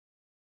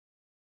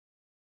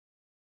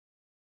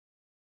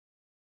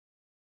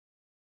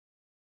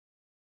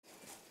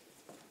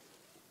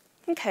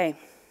Okay.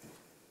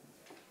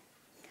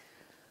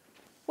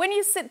 When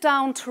you sit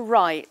down to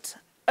write,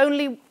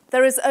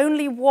 there is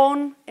only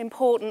one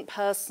important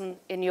person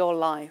in your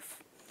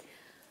life.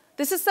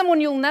 This is someone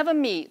you'll never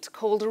meet,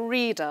 called a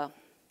reader.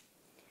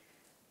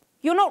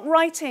 You're not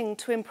writing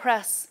to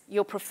impress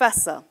your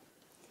professor.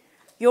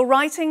 You're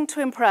writing to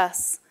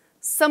impress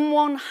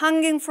someone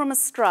hanging from a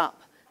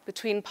strap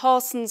between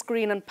Parsons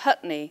Green and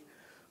Putney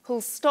who'll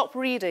stop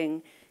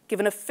reading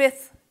given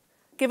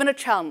a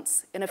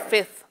chance in a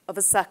fifth of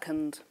a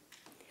second.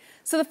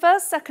 So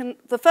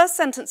the first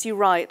sentence you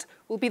write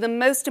will be the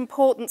most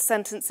important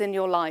sentence in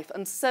your life,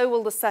 and so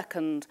will the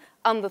second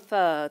and the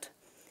third.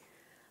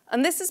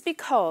 And this is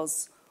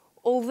because,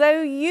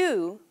 although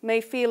you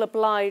may feel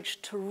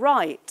obliged to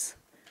write,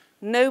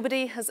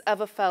 nobody has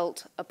ever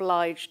felt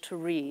obliged to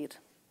read.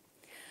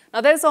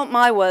 Now, those aren't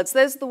my words.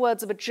 Those are the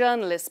words of a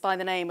journalist by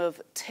the name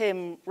of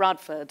Tim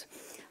Radford.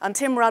 And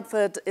Tim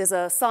Radford is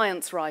a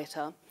science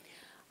writer.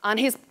 And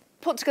he's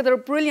put together a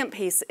brilliant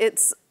piece.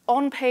 It's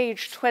on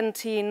page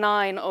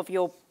 29 of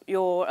your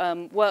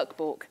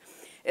workbook.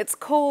 It's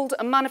called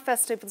A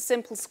Manifesto for the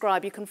Simple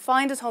Scribe. You can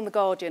find it on The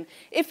Guardian.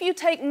 If you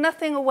take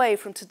nothing away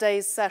from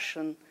today's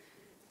session,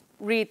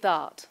 read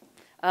that.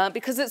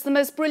 Because it's the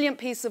most brilliant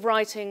piece of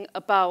writing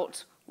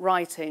about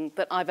writing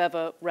that I've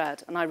ever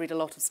read. And I read a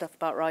lot of stuff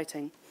about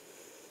writing.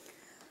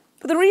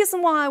 But the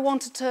reason why I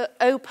wanted to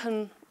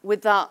open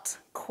with that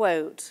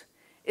quote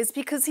is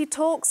because he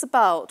talks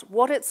about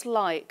what it's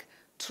like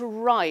to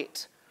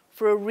write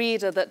for a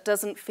reader that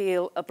doesn't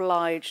feel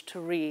obliged to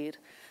read.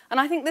 And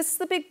I think this is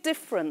the big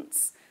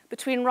difference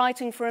between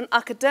writing for an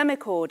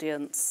academic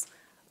audience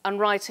and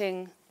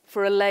writing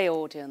for a lay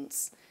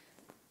audience.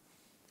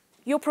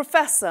 Your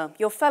professor,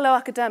 your fellow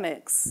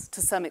academics,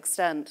 to some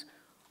extent,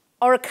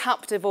 are a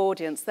captive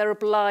audience. They're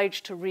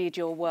obliged to read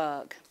your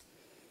work.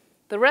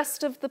 The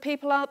rest of the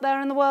people out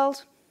there in the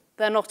world,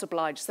 they're not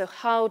obliged. So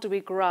how do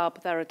we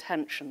grab their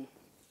attention?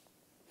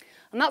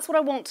 And that's what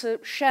I want to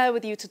share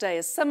with you today,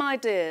 is some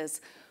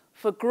ideas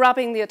for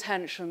grabbing the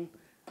attention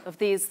of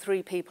these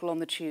three people on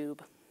the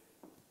tube.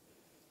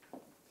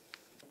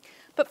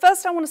 But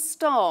first I want to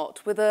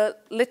start with a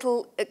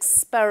little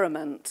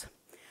experiment.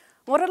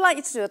 What I'd like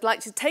you to do, I'd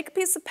like you to take a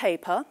piece of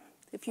paper,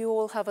 if you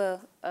all have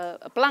a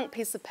blank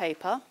piece of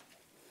paper.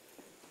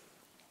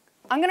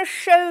 I'm going to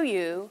show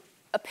you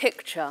a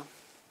picture.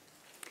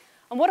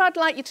 And what I'd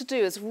like you to do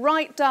is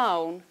write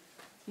down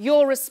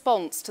your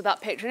response to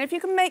that picture. And if you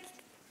can make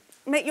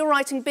your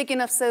writing big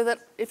enough so that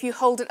if you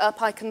hold it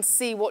up, I can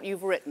see what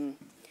you've written.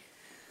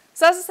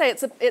 So as I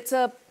say, it's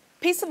a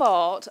piece of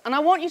art, and I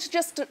want you to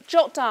just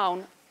jot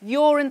down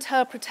your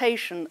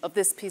interpretation of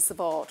this piece of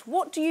art.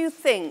 What do you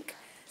think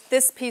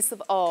this piece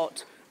of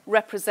art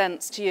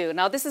represents to you?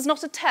 Now, this is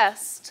not a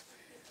test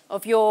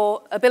of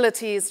your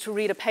abilities to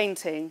read a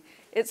painting.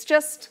 It's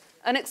just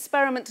an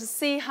experiment to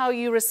see how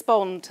you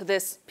respond to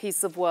this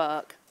piece of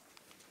work.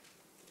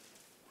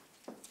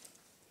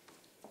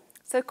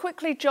 So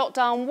quickly jot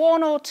down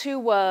 1 or 2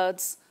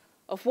 words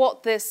of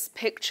what this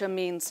picture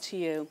means to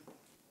you.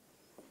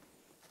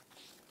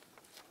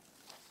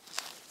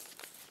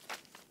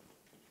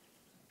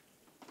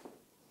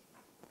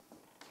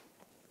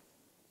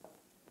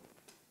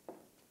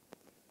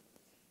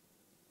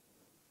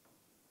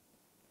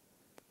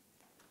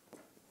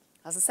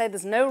 As I say,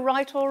 there's no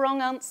right or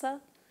wrong answer.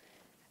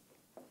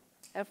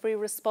 Every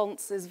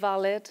response is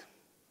valid.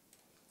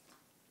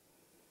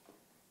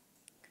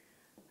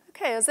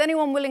 Okay, is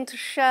anyone willing to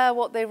share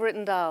what they've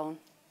written down?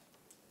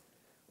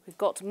 We've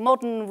got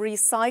modern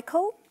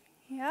recycle,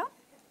 yeah.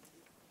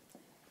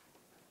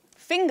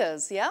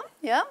 Fingers, yeah,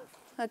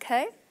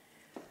 okay.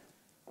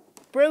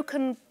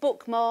 Broken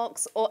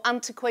bookmarks or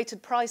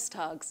antiquated price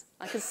tags.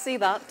 I can see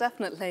that,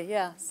 definitely,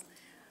 yes.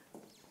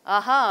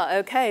 Aha,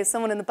 okay,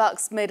 someone in the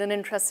back's made an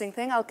interesting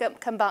thing. I'll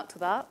come back to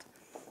that.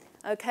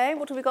 Okay,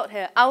 what have we got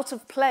here? Out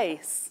of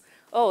place.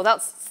 Oh,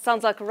 that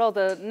sounds like a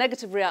rather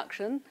negative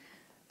reaction.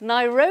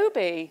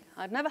 Nairobi.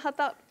 I've never had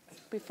that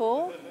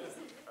before.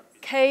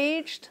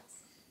 Caged.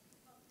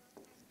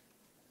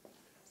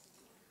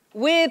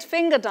 Weird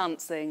finger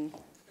dancing.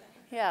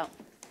 Yeah.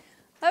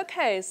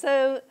 Okay,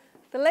 so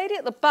the lady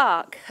at the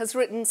back has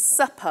written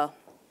supper.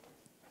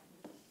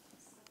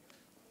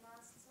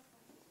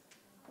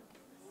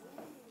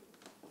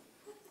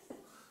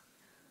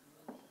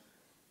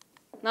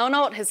 Now, an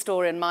art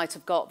historian might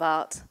have got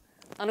that.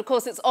 And of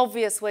course, it's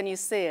obvious when you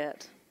see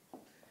it.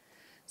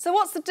 So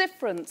what's the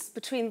difference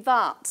between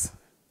that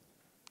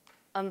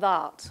and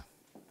that?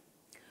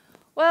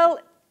 Well,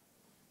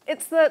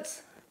 it's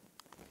that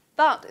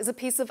that is a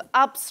piece of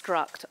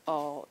abstract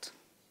art,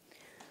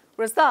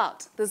 whereas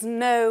that, there's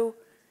no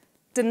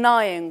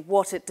denying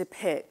what it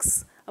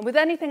depicts. And with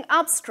anything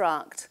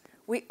abstract,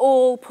 we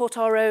all put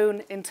our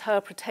own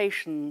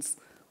interpretations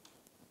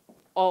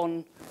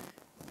on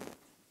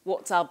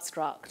what's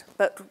abstract.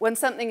 But when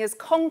something is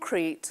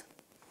concrete,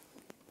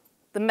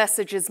 the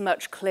message is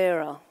much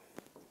clearer.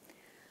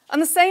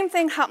 And the same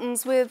thing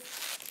happens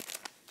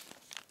with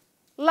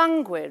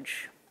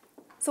language.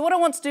 So what I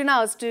want to do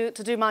now is to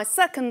do my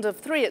second of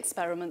 3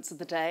 experiments of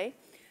the day,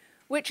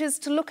 which is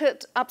to look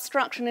at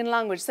abstraction in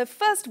language. So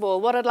first of all,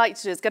 what I'd like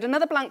to do is get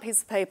another blank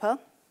piece of paper,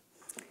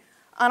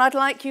 and I'd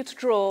like you to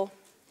draw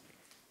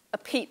a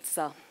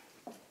pizza.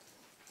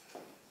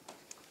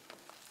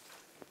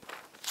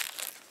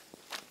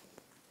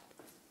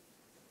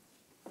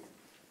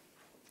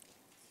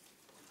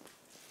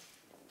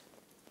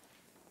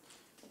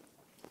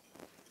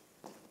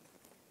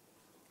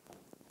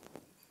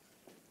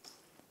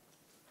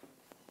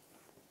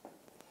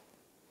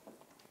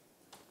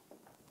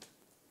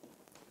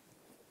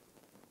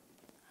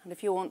 And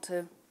if you want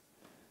to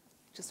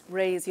just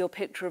raise your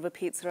picture of a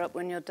pizza up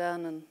when you're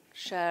done and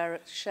share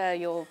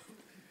your...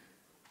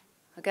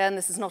 Again,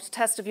 this is not a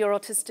test of your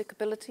artistic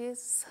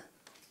abilities.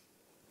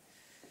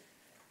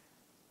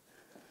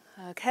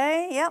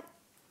 Okay, yep.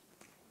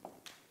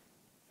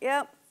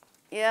 Yep,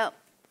 yep,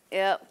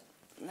 yep.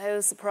 No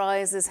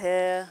surprises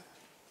here.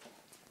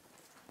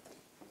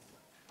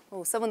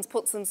 Oh, someone's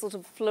put some sort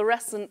of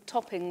fluorescent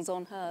toppings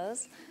on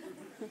hers.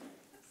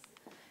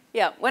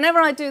 Yeah, whenever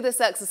I do this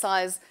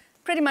exercise,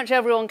 pretty much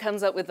everyone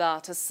comes up with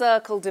that, a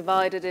circle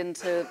divided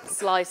into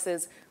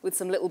slices with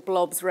some little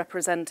blobs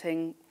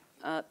representing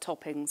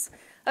toppings.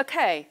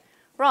 Okay,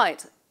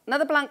 right,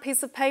 another blank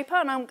piece of paper,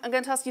 and I'm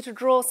going to ask you to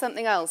draw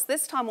something else.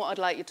 This time what I'd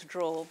like you to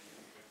draw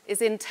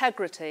is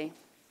integrity.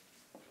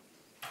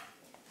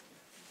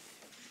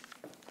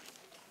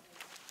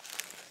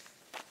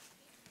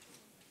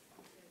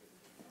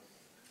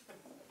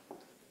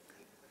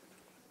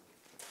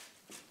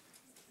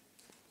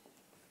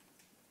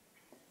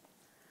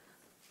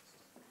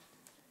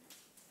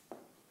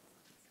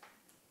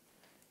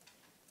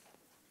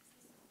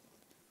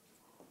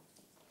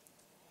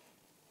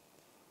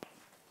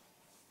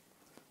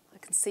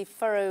 See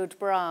furrowed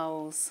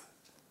brows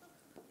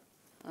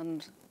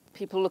and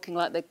people looking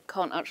like they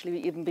can't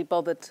actually even be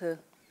bothered to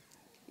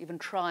even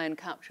try and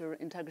capture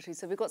integrity.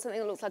 So we've got something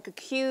that looks like a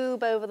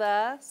cube over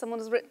there. Someone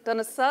has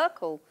done a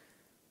circle.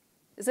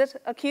 Is it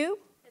a cube?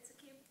 It's a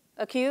cube.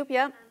 A cube,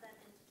 yeah. And then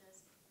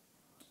integers.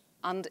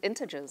 And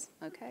integers,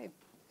 okay.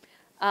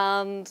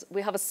 And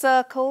we have a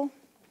circle.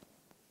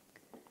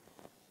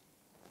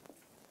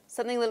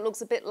 Something that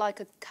looks a bit like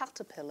a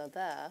caterpillar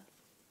there.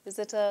 Is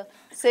it a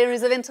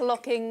series of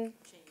interlocking?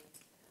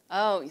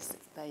 Oh,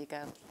 there you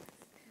go.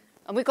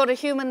 And we've got a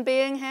human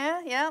being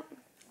here, yeah?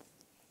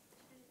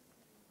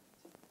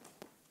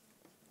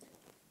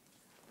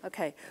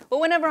 Okay,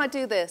 well, whenever I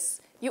do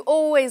this, you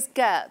always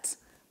get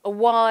a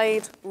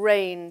wide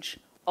range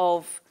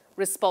of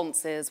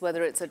responses,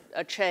 whether it's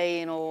a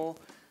chain or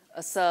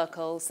a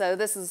circle. So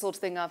this is the sort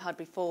of thing I've had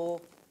before.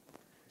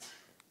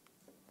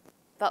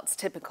 That's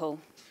typical.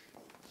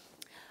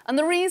 And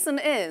the reason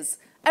is,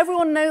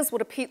 everyone knows what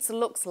a pizza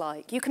looks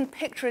like. You can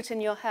picture it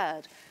in your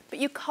head, but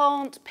you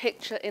can't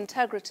picture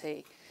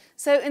integrity.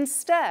 So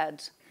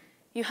instead,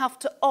 you have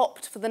to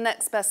opt for the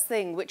next best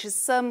thing, which is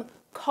some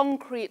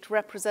concrete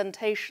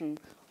representation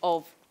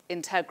of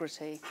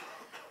integrity,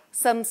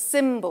 some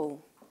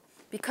symbol,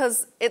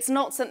 because it's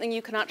not something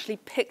you can actually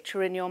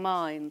picture in your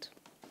mind.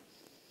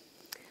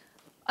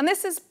 And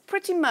this is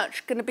pretty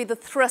much going to be the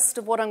thrust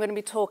of what I'm going to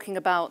be talking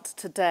about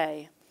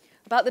today,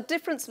 about the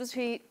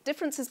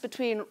differences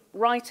between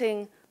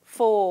writing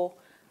for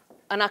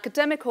an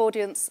academic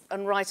audience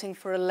and writing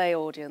for a lay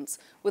audience.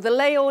 With a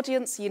lay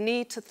audience, you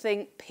need to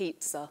think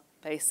pizza,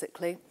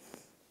 basically.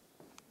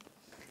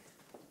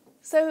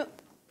 So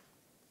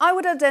I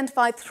would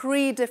identify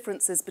 3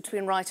 differences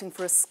between writing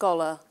for a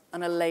scholar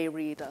and a lay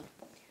reader.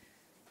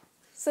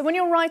 So when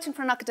you're writing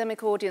for an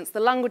academic audience,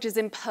 the language is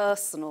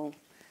impersonal.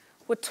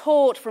 We're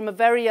taught from a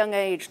very young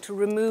age to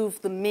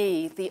remove the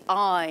me, the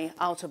I,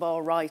 out of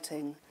our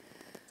writing.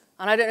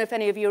 And I don't know if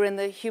any of you are in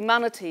the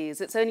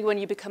humanities. It's only when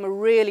you become a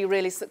really,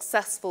 really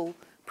successful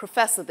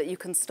professor that you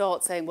can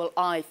start saying, well,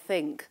 I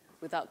think,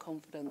 with that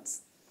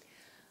confidence.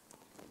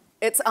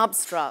 It's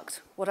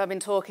abstract, what I've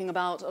been talking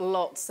about a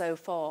lot so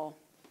far.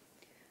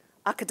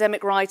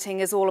 Academic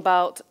writing is all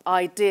about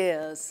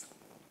ideas.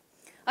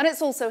 And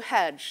it's also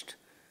hedged.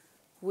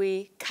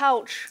 We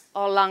couch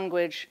our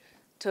language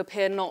to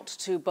appear not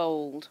too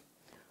bold.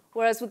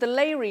 Whereas with the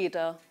lay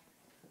reader,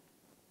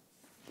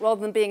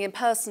 rather than being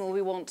impersonal,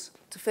 we want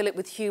to fill it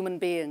with human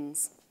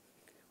beings.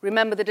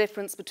 Remember the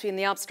difference between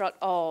the abstract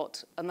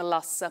art and the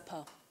Last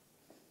Supper.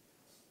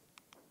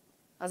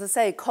 As I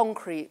say,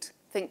 concrete,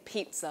 think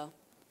pizza.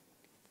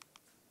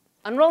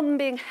 And rather than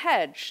being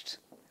hedged,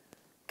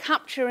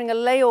 capturing a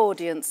lay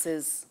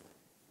audience's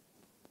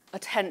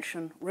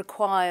attention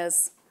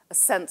requires a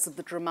sense of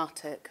the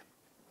dramatic.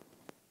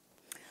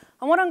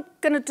 And what I'm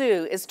going to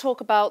do is talk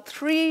about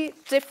 3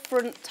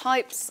 different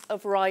types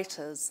of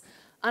writers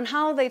and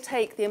how they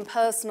take the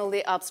impersonal,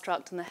 the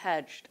abstract, and the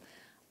hedged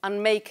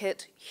and make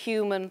it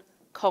human,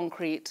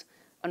 concrete,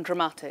 and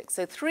dramatic.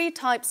 So 3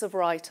 types of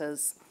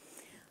writers.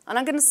 And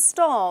I'm going to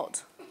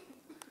start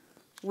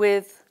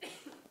with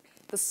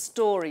the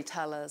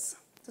storytellers.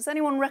 Does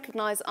anyone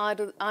recognize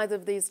either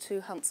of these 2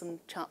 handsome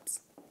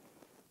chaps?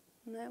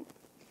 No?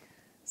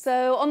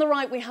 So on the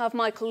right, we have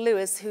Michael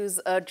Lewis, who's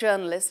a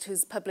journalist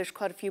who's published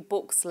quite a few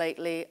books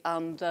lately,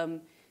 and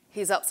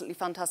He's absolutely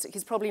fantastic.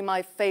 He's probably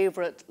my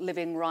favourite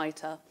living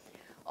writer.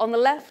 On the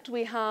left,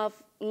 we have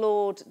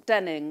Lord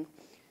Denning,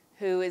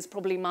 who is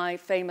probably my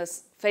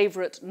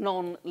favourite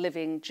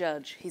non-living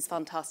judge. He's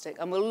fantastic.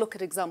 And we'll look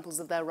at examples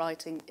of their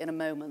writing in a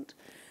moment.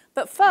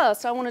 But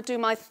first, I want to do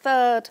my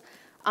third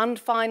and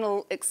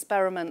final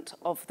experiment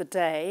of the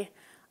day.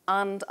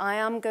 And I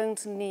am going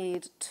to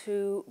need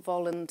two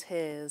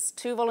volunteers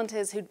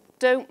who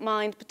don't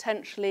mind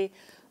potentially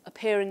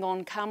appearing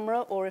on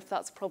camera, or if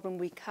that's a problem,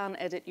 we can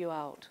edit you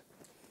out.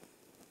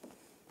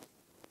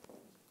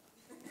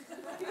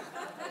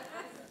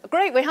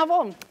 Great, we have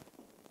one.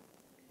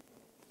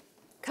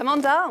 Come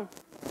on down.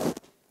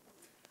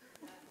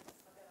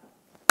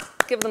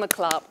 Give them a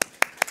clap.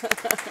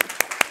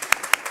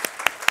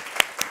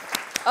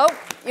 Oh,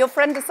 your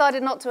friend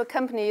decided not to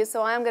accompany you,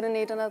 so I am going to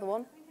need another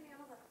one.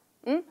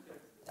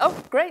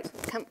 Oh, great.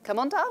 Come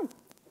on down.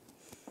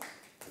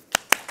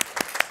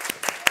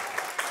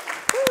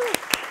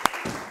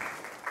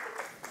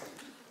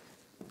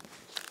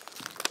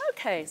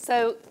 Okay,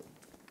 so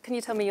can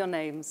you tell me your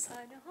names?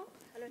 Noha.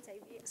 Hello,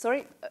 Tavia.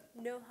 Sorry?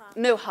 Noha.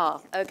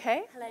 Noha,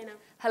 okay. Helena.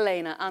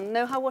 Helena. And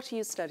Noha, what are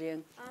you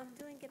studying? I'm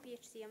doing a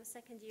PhD. I'm a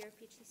second-year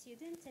PhD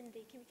student in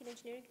the Chemical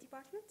Engineering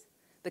Department.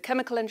 The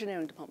Chemical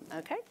Engineering Department,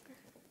 okay.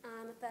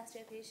 I'm a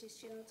first-year PhD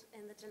student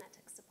in the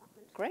Genetics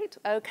Department. Great,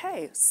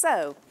 okay.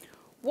 So,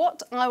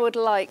 what I would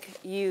like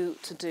you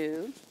to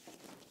do,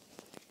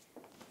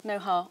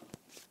 Noha,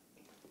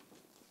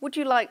 would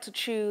you like to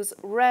choose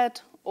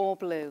red or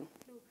blue?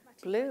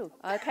 Blue.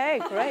 Okay,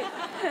 great.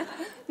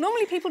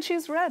 Normally people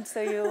choose red,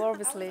 so you're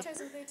obviously. I've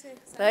chosen blue too.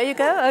 So. There you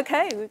go.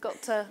 Okay,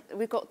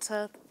 we've got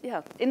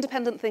yeah,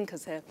 independent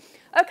thinkers here.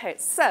 Okay,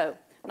 so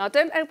now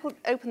don't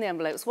open the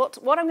envelopes.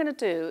 What I'm going to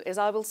do is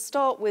I will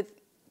start with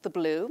the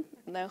blue,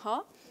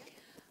 Noha,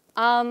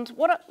 and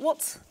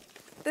what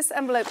this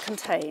envelope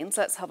contains.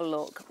 Let's have a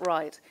look.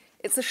 Right,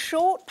 it's a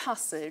short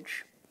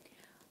passage,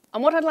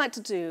 and what I'd like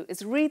to do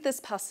is read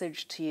this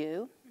passage to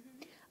you,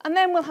 and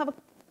then we'll have a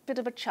bit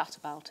of a chat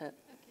about it.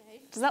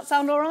 Does that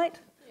sound all right?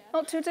 Yeah.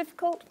 Not too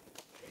difficult?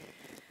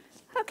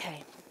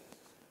 Okay.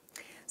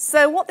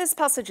 So what this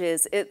passage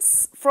is,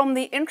 it's from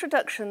the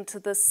Introduction to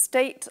the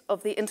State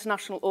of the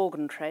International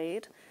Organ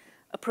Trade,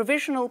 a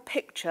provisional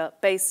picture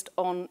based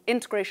on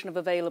integration of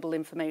available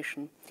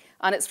information.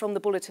 And it's from the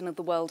Bulletin of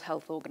the World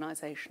Health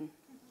Organization.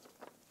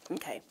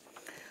 Okay.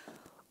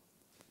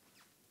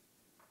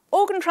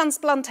 Organ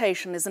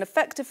transplantation is an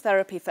effective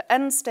therapy for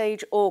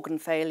end-stage organ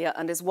failure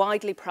and is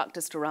widely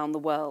practiced around the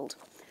world.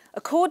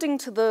 According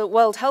to the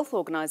World Health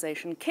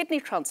Organization, kidney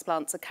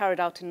transplants are carried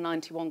out in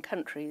 91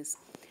 countries.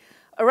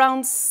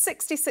 Around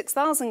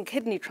 66,000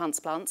 kidney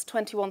transplants,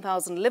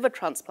 21,000 liver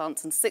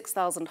transplants, and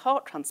 6,000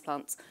 heart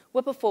transplants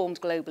were performed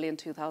globally in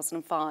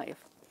 2005.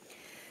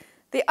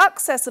 The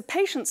access of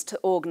patients to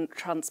organ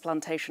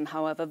transplantation,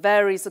 however,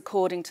 varies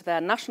according to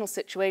their national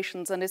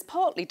situations and is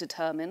partly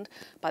determined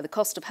by the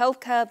cost of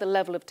healthcare, the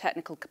level of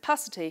technical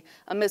capacity,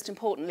 and most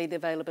importantly, the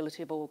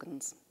availability of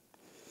organs.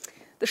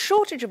 The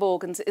shortage of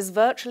organs is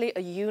virtually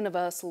a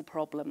universal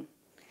problem.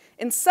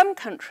 In some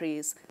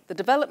countries, the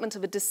development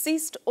of a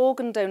deceased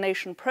organ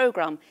donation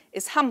programme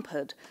is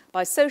hampered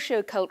by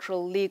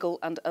socio-cultural, legal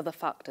and other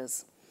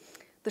factors.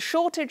 The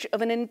shortage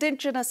of an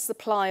indigenous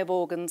supply of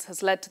organs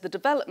has led to the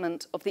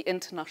development of the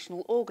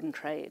international organ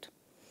trade,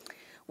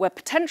 where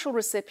potential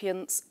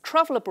recipients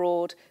travel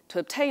abroad to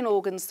obtain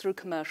organs through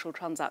commercial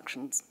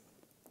transactions.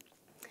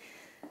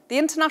 The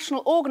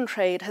international organ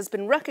trade has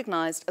been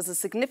recognised as a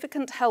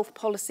significant health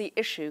policy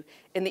issue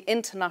in the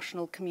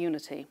international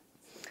community.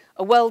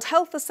 A World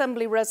Health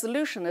Assembly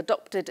resolution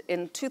adopted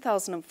in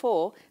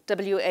 2004, WHA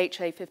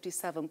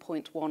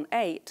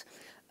 57.18,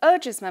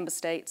 urges member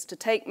states to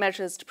take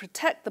measures to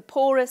protect the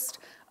poorest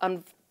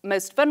and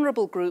most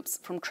vulnerable groups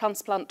from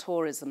transplant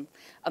tourism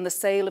and the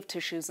sale of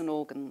tissues and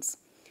organs.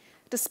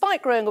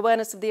 Despite growing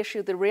awareness of the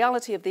issue, the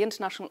reality of the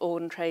international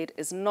organ trade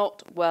is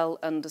not well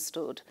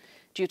understood,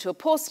 due to a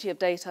paucity of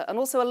data and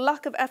also a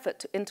lack of effort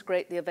to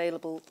integrate the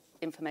available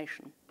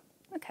information.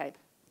 Okay,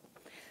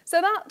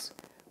 so that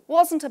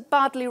wasn't a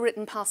badly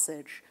written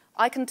passage.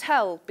 I can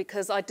tell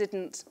because I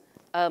didn't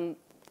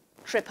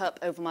trip up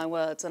over my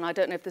words, and I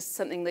don't know if this is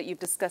something that you've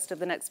discussed over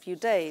the next few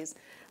days,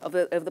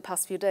 over the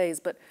past few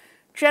days, but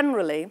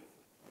generally,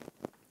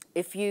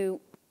 if you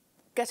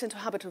get into a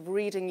habit of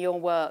reading your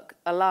work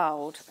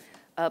aloud,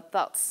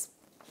 that's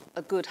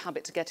a good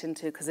habit to get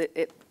into because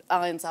it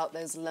irons out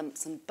those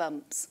lumps and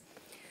bumps.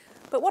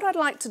 But what I'd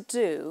like to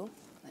do,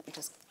 let me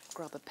just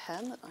grab a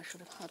pen that I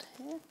should have had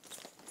here.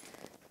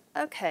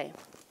 Okay.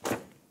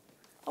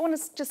 I want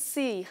to just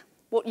see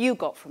what you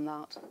got from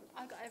that.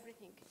 I got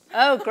everything.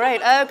 Oh,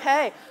 great.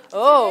 Okay.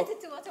 Oh. It's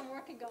related to what I'm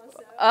working on,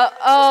 so.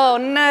 Oh,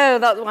 no.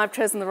 I've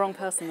chosen the wrong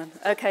person then.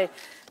 Okay.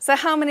 So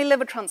how many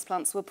liver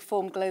transplants were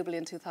performed globally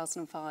in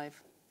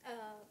 2005?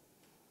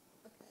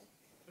 Okay.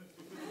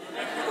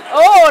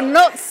 Oh,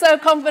 not so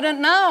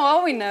confident now,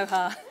 are we,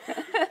 Noha?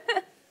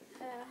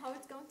 How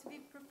it's going to be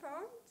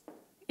performed?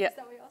 Yeah. Is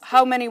that what you're asking?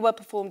 How many were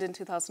performed in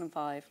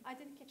 2005? I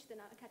didn't catch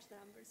catch the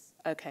numbers.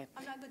 Okay.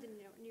 I'm not good in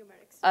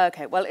numerics.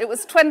 Okay, well, it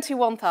was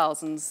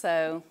 21,000,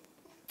 so,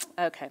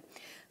 okay.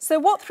 So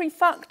what 3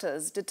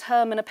 factors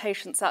determine a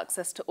patient's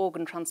access to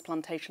organ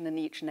transplantation in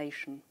each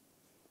nation?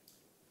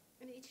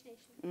 In each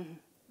nation?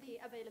 The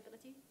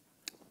availability.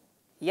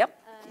 Yep.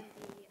 And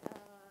the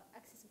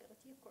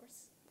accessibility, of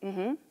course.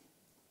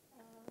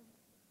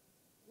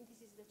 This is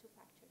the 2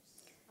 factors.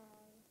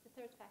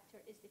 The 3rd factor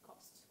is the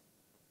cost.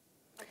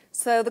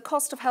 So the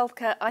cost of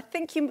healthcare, I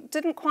think you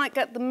didn't quite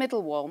get the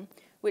middle one,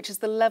 which is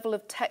the level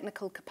of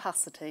technical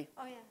capacity.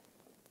 Oh,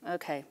 yeah.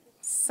 Okay,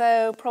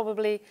 so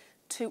probably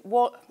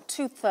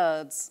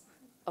 2/3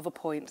 of a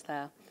point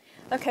there.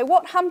 Okay,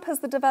 what hampers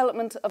the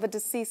development of a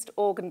deceased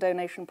organ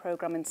donation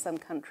program in some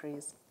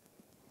countries?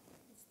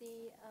 It's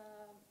the,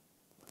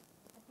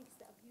 I think it's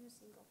the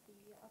abusing of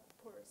the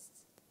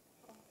poorest.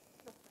 Oh,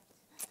 not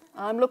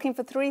that. I'm looking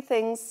for 3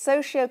 things: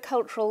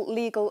 socio-cultural,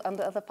 legal,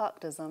 and other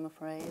factors, I'm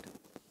afraid.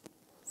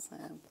 So.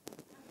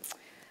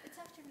 It's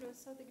afternoon,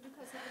 so the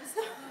glucose levels.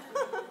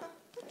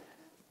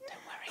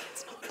 Don't worry,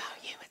 it's not about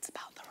you, it's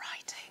about the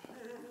writing.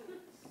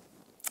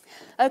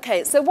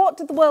 Okay, so what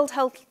did the World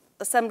Health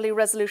Assembly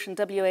Resolution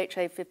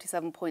WHA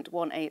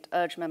 57.18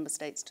 urge member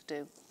states to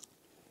do?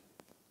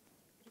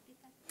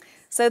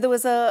 So there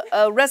was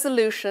a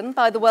resolution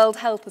by the World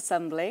Health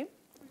Assembly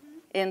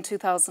in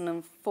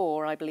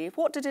 2004, I believe.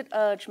 What did it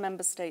urge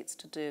member states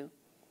to do?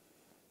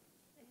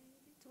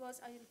 It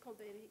was, I recall,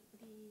 the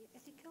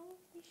ethical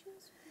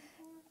issues?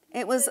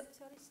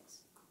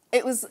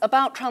 It was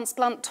about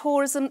transplant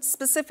tourism,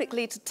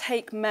 specifically to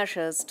take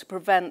measures to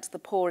prevent the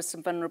poorest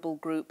and vulnerable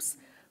groups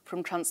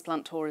from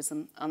transplant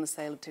tourism and the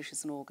sale of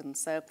tissues and organs.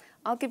 So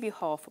I'll give you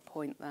half a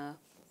point there.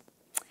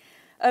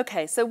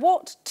 Okay, so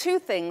what 2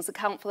 things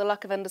account for the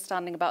lack of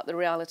understanding about the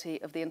reality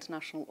of the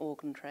international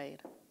organ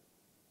trade?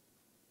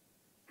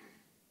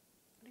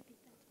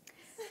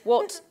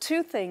 What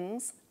 2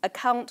 things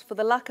account for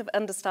the lack of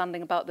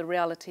understanding about the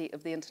reality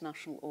of the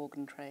international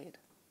organ trade?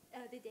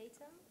 The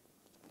data.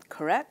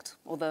 Correct,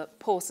 or the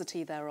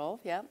paucity thereof,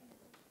 yeah.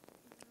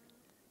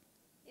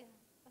 Yeah,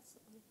 that's the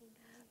only thing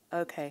I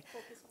Okay.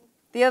 focus on.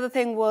 The other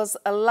thing was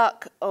a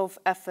lack of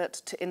effort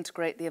to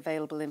integrate the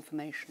available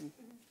information.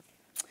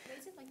 But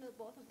is it like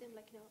both of them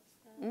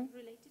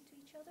related to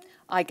each other?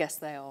 I guess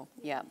they are,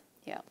 yeah.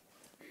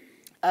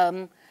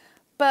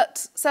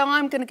 So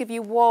I'm going to give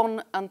you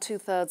 1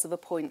 2/3 of a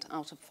point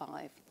out of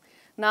 5.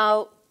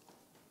 Now,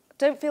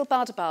 don't feel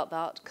bad about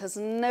that, because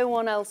no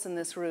one else in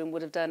this room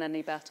would have done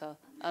any better.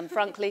 And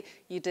frankly,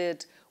 you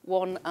did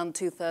 1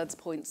 2/3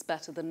 points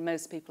better than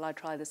most people I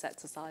try this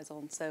exercise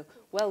on. So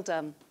well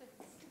done.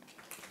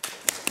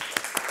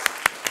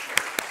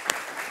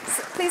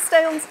 So please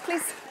stay on.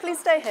 Please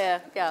stay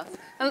here. Yeah,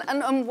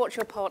 and watch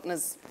your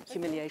partner's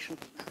humiliation.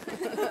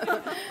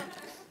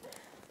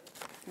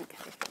 Okay.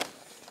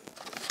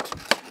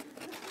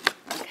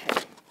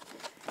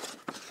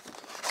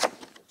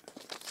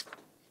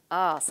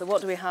 So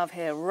what do we have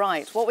here?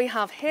 Right, what we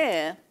have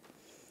here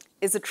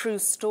is a true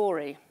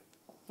story,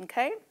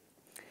 okay?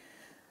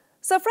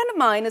 So a friend of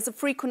mine is a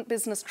frequent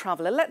business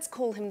traveller. Let's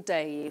call him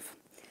Dave.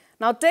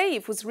 Now,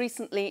 Dave was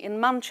recently in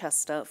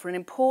Manchester for an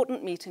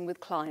important meeting with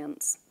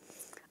clients.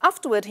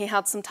 Afterward, he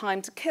had some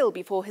time to kill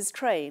before his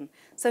train,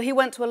 so he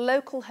went to a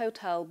local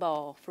hotel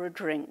bar for a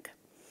drink.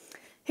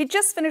 He'd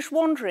just finished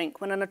 1 drink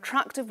when an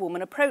attractive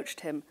woman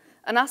approached him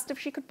and asked if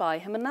she could buy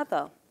him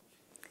another.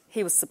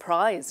 He was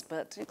surprised,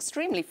 but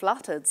extremely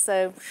flattered,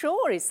 so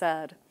sure, he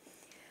said.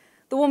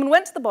 The woman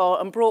went to the bar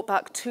and brought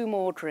back 2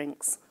 more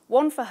drinks,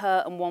 1 for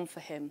her and 1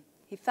 for him.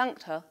 He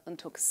thanked her and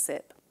took a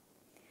sip.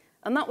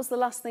 And that was the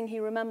last thing he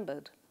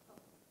remembered.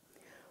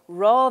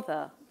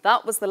 Rather,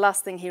 that was the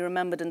last thing he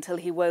remembered until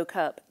he woke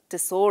up,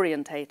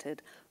 disorientated,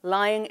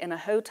 lying in a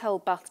hotel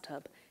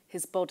bathtub,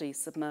 his body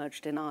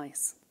submerged in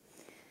ice.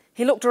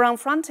 He looked around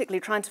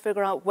frantically, trying to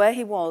figure out where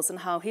he was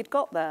and how he'd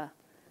got there.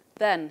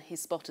 Then he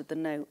spotted the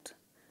note.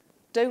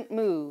 Don't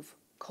move,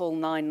 call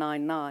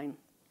 999.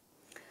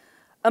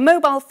 A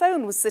mobile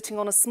phone was sitting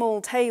on a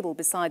small table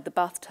beside the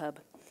bathtub.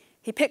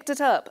 He picked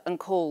it up and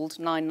called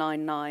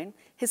 999,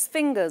 his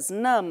fingers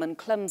numb and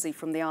clumsy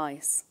from the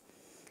ice.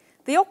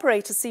 The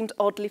operator seemed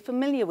oddly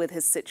familiar with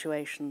his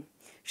situation.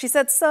 She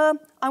said, "Sir,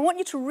 I want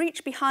you to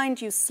reach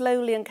behind you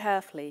slowly and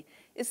carefully.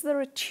 Is there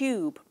a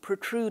tube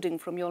protruding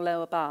from your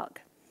lower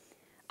back?"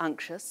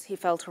 Anxious, he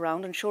felt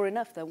around, and sure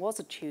enough, there was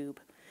a tube.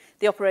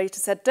 The operator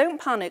said, "Don't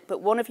panic,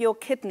 but one of your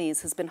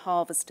kidneys has been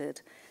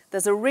harvested.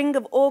 There's a ring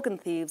of organ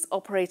thieves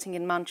operating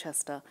in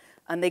Manchester,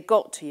 and they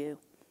got to you.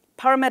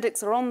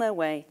 Paramedics are on their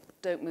way.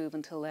 Don't move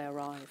until they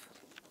arrive."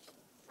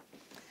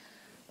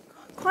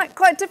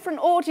 Quite different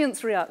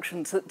audience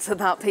reaction to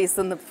that piece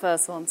than the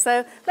first one.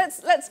 So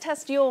let's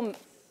test your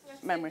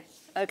memory.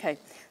 Okay.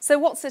 So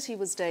what city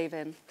was Dave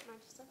in?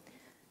 Manchester.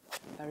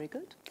 Very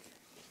good.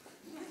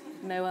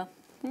 Noah?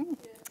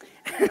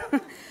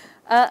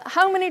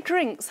 How many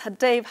drinks had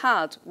Dave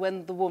had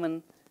when the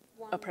woman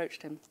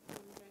approached him? 1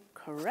 drink.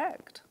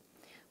 Correct.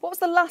 What was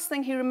the last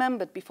thing he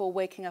remembered before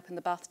waking up in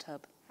the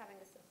bathtub? Having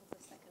a sip of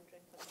the 2nd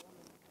drink of the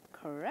woman.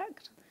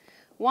 Correct.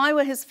 Why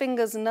were his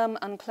fingers numb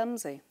and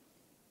clumsy?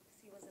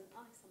 He was in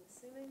ice, I'm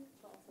assuming,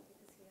 but also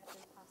because he had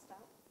been passed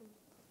out.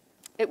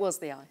 It was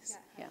the ice,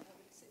 Yeah.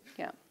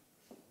 yeah.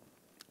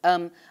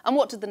 And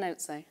what did the note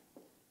say?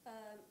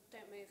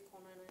 Don't move, call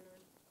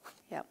 999.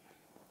 Yeah.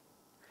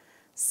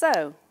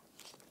 So,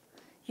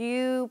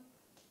 you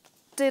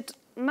did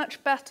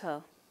much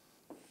better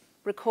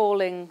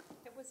recalling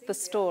the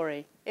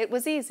story. It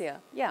was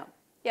easier, yeah,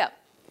 yeah.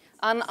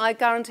 And I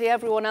guarantee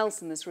everyone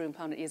else in this room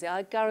found it easier.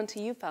 I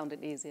guarantee you found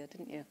it easier,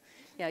 didn't you?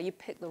 Yeah, you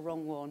picked the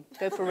wrong one.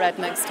 Go for red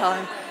next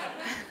time.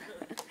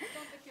 Don't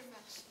pick your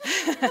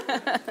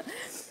mesh.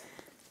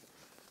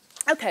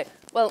 Okay,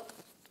 well,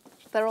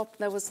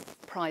 there was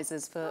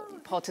prizes for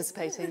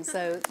participating,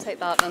 so take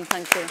that and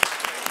thank you.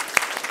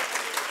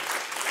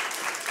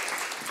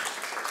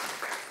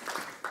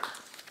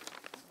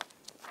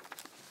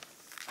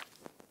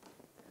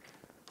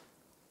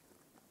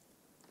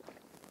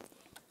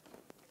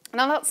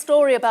 Now that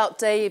story about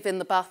Dave in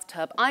the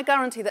bathtub, I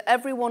guarantee that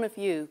every one of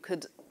you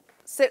could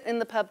sit in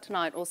the pub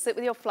tonight or sit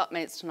with your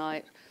flatmates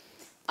tonight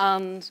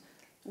and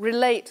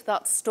relate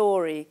that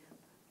story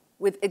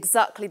with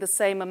exactly the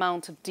same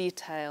amount of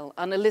detail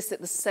and elicit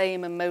the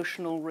same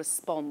emotional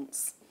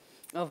response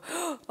of,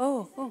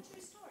 oh.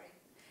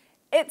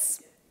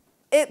 It's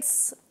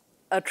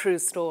a true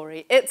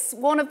story. It's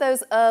one of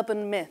those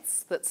urban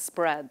myths that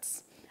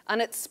spreads.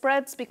 And it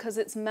spreads because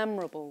it's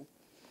memorable.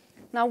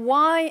 Now,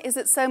 why is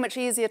it so much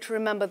easier to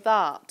remember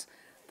that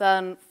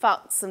than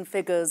facts and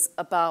figures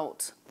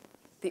about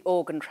the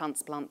organ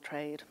transplant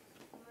trade?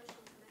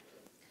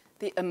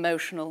 The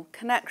emotional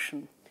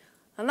connection.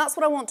 And that's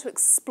what I want to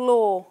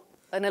explore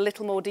in a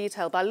little more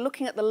detail by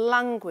looking at the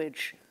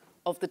language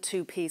of the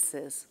two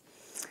pieces.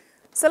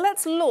 So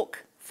let's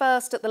look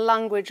first at the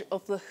language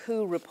of the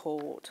WHO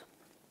report.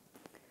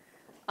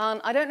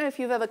 And I don't know if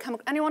you've ever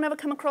anyone ever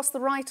come across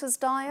the writer's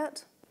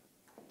diet?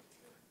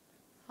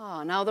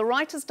 Now the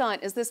writer's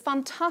diet is this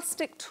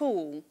fantastic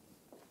tool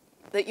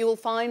that you will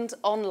find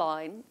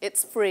online.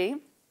 It's free.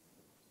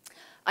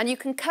 And you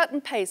can cut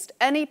and paste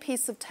any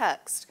piece of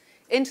text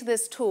into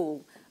this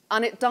tool,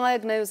 and it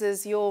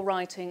diagnoses your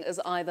writing as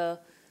either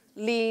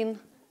lean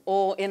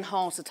or in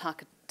heart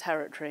attack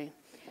territory,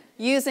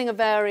 using a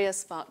variety of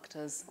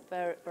factors.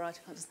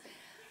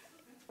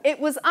 It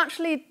was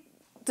actually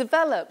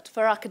developed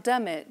for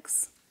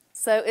academics,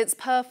 so it's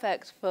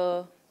perfect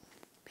for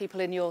people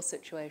in your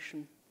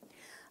situation.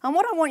 And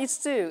what I want you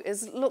to do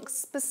is look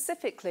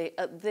specifically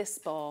at this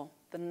bar,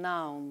 the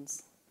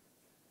nouns.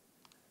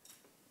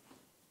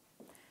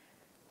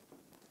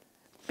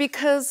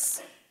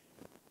 Because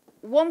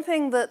one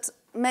thing that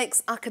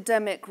makes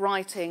academic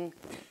writing,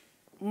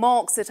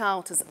 marks it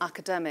out as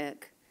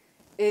academic,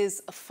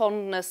 is a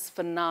fondness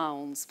for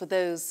nouns, for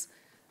those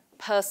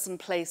person,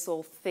 place,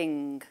 or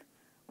thing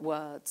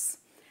words.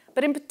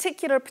 But in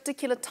particular, a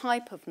particular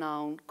type of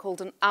noun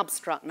called an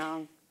abstract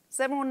noun. Does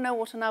everyone know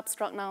what an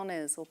abstract noun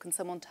is? Or can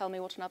someone tell me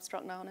what an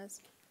abstract noun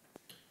is?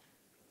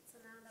 It's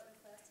a noun that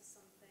refers to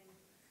something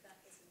that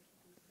isn't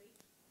complete.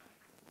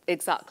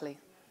 Exactly.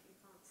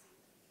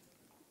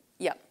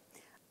 Yeah.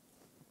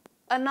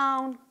 A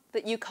noun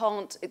that you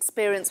can't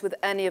experience with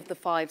any of the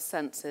five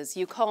senses.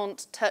 You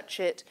can't touch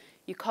it,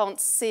 you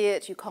can't see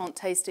it, you can't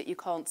taste it, you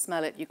can't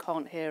smell it, you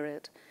can't hear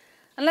it.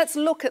 And let's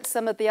look at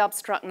some of the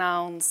abstract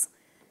nouns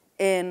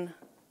in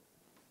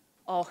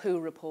our WHO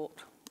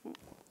report.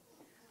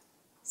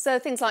 So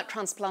things like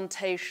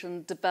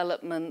transplantation,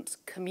 development,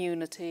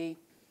 community,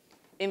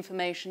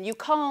 information. You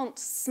can't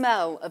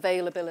smell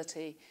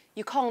availability.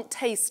 You can't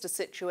taste a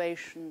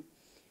situation.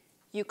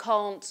 You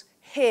can't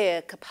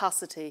hear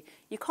capacity.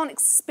 You can't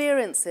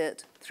experience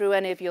it through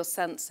any of your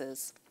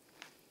senses.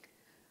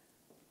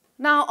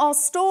 Now, our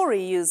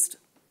story used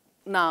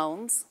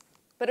nouns,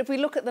 but if we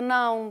look at the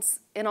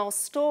nouns in our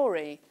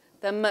story,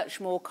 they're much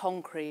more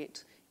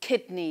concrete.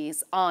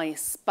 Kidneys,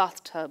 ice,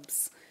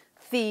 bathtubs,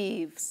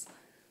 thieves.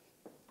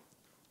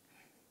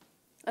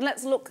 And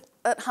let's look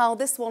at how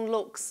this one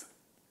looks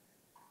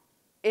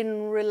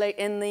in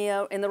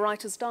the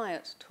writer's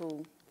diet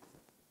tool.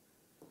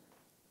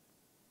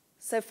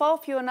 So far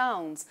fewer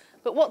nouns,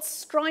 but what's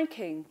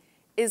striking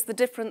is the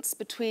difference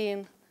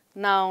between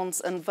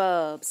nouns and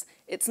verbs.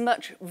 It's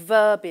much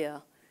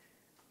verbier,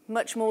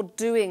 much more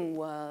doing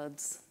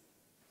words,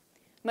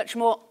 much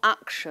more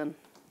action.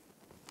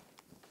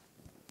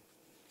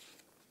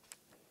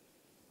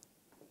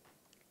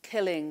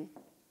 Killing,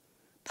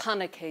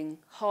 panicking,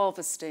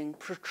 harvesting,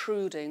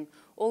 protruding,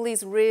 all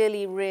these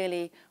really,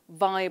 really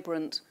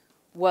vibrant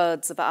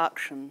words of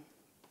action.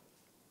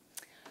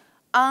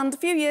 And a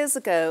few years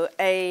ago,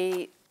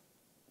 a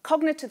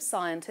cognitive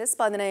scientist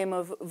by the name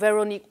of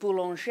Véronique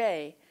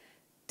Boulanger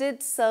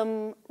did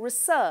some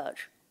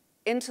research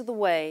into the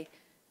way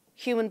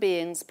human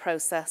beings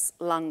process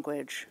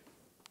language.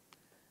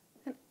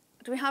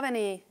 Do we have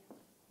any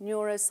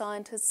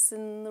neuroscientists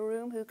in the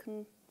room who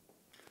can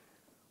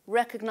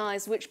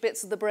recognize which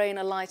bits of the brain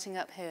are lighting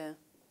up here?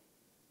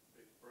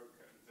 Broca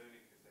and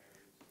Wernicke's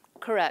areas.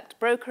 Correct,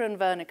 Broca and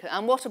Wernicke.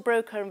 And what are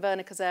Broca and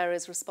Wernicke's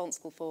areas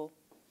responsible for?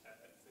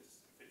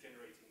 For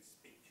generating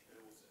speech, and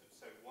also,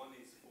 so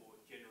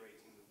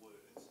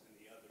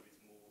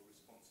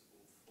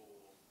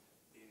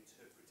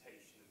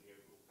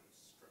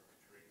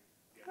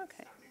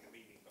Okay. understanding the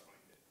meaning behind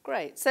it.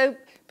 Great. So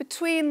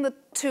between the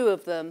two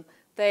of them,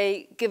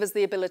 they give us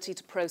the ability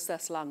to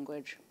process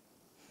language.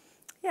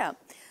 Yeah.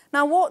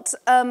 Now, what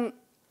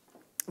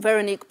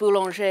Véronique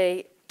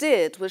Boulanger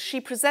did was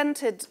she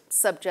presented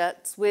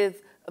subjects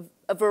with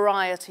a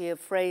variety of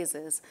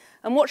phrases.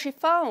 And what she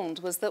found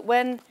was that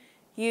when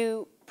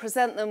you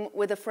present them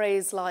with a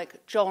phrase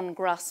like, John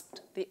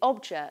grasped the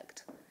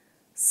object,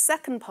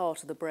 second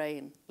part of the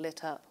brain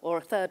lit up, or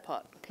a third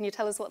part. Can you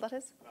tell us what that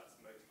is? That's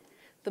motor.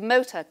 The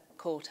motor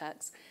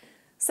cortex.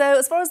 So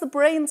as far as the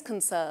brain's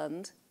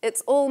concerned,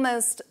 it's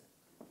almost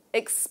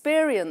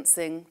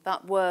experiencing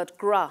that word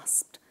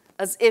grasped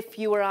as if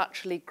you were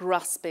actually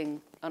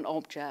grasping an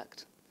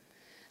object.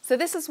 So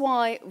this is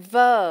why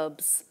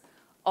verbs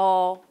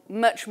are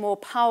much more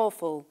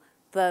powerful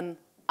than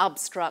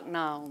abstract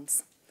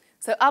nouns.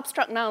 So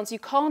abstract nouns, you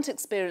can't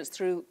experience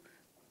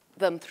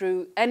them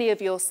through any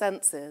of your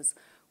senses,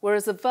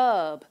 whereas a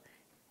verb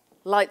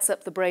lights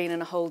up the brain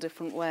in a whole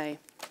different way.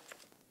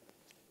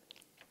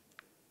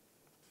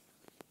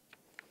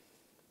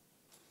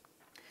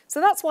 So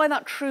that's why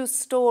that true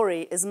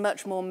story is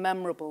much more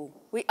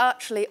memorable. We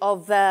actually are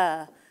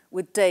there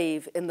with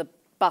Dave in the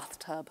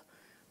bathtub.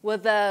 We're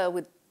there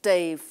with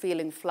Dave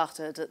feeling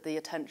flattered at the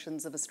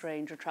attentions of a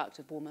strange,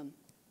 attractive woman.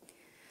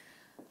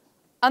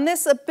 And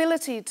this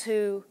ability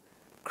to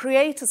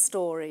create a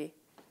story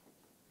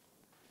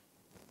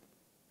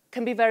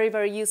can be very,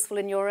 very useful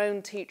in your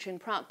own teaching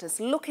practice.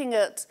 Looking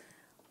at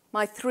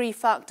my three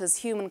factors,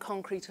 human,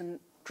 concrete, and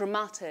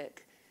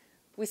dramatic,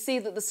 we see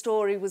that the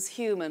story was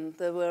human.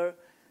 There were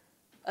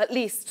at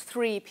least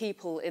three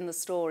people in the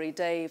story,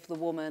 Dave, the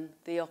woman,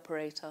 the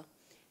operator.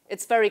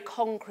 It's very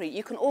concrete.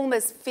 You can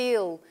almost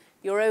feel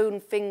your own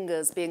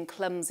fingers being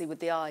clumsy with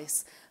the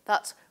ice.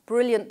 That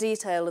brilliant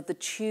detail of the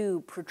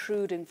tube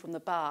protruding from the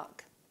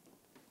back.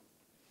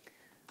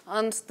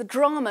 And the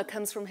drama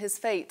comes from his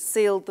fate,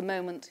 sealed the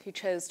moment he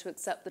chose to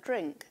accept the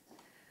drink.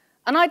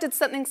 And I did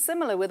something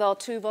similar with our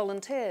two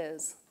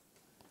volunteers.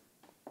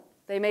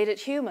 They made it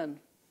human.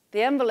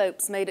 The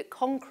envelopes made it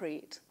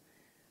concrete.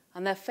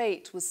 And their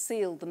fate was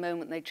sealed the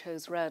moment they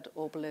chose red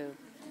or blue.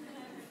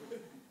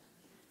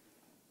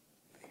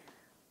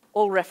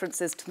 All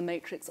references to the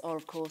Matrix are,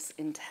 of course,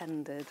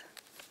 intended.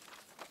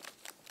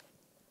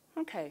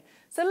 Okay,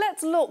 so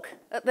let's look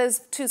at those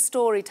two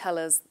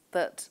storytellers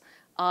that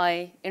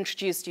I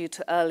introduced you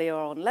to earlier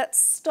on.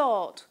 Let's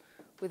start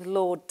with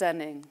Lord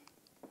Denning.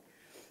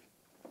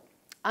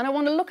 And I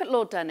want to look at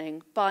Lord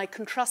Denning by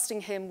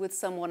contrasting him with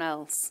someone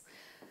else.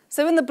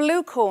 So in the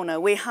blue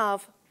corner, we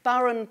have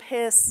Baron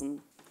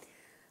Pearson,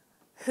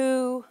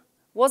 who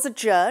was a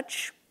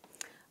judge,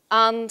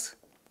 and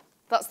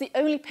that's the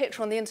only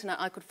picture on the internet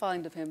I could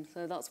find of him,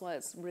 so that's why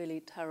it's really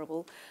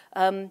terrible.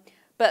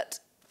 But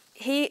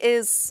he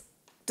is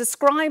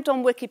described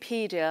on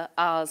Wikipedia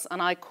as,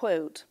 and I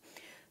quote,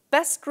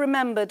 best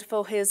remembered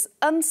for his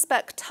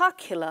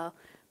unspectacular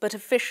but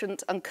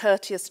efficient and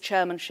courteous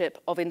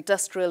chairmanship of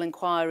industrial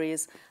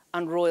inquiries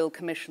and royal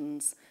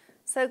commissions.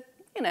 So,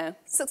 you know,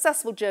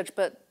 successful judge,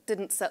 but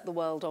didn't set the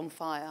world on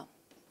fire.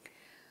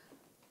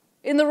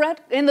 In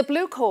the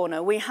blue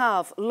corner, we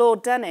have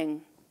Lord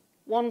Denning,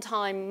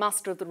 one-time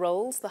Master of the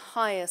Rolls, the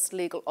highest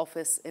legal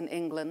office in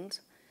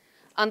England,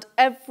 and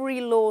every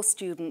law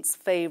student's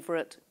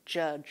favourite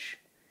judge.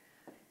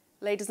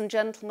 Ladies and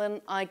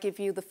gentlemen, I give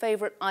you the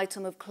favourite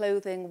item of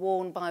clothing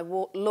worn by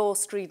law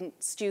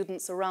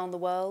students around the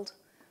world.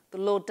 The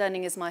Lord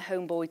Denning is my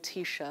homeboy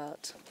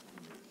t-shirt.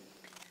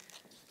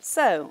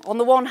 So, on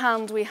the one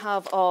hand, we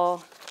have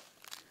our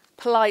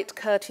polite,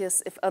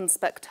 courteous, if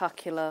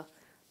unspectacular,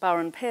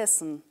 Baron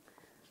Pearson,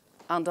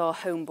 and our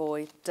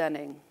homeboy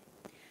Denning.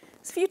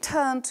 So if you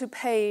turn to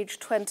page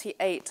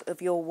 28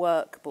 of your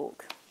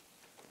workbook,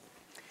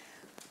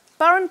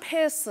 Baron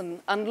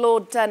Pearson and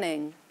Lord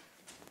Denning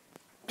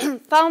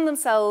found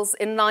themselves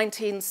in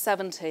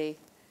 1970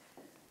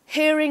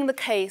 hearing the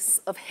case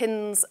of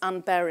Hinds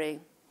and Berry.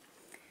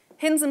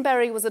 Hinds and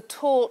Berry was a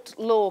tort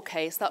law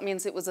case. That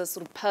means it was a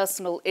sort of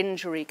personal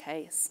injury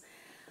case.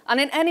 And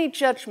in any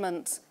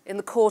judgment in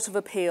the Court of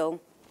Appeal,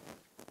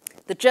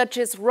 the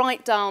judges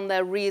write down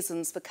their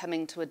reasons for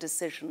coming to a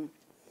decision.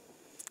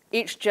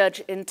 Each judge,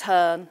 in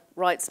turn,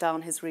 writes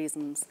down his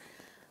reasons.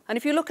 And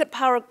if you look at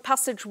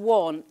passage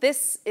 1,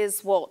 this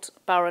is what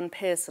Baron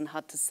Pearson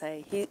had to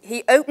say.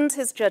 He opened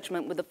his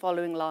judgment with the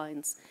following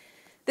lines.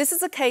 This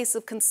is a case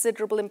of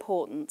considerable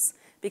importance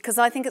because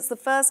I think it's the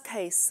first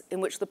case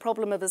in which the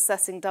problem of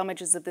assessing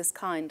damages of this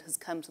kind has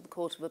come to the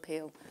Court of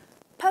Appeal.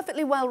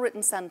 Perfectly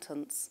well-written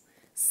sentence.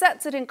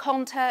 Sets it in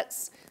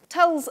context,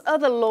 tells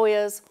other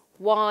lawyers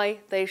why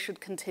they should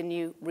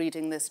continue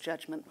reading this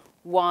judgment,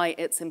 why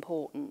it's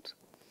important.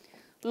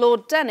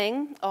 Lord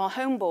Denning, our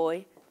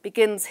homeboy,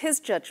 begins his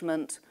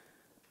judgment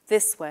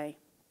this way.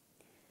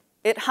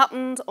 It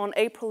happened on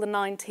April the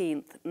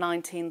 19th,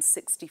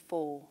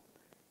 1964.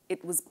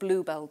 It was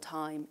bluebell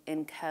time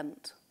in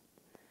Kent.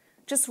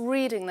 Just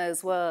reading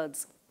those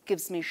words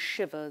gives me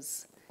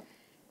shivers.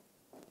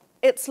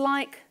 It's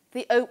like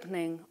the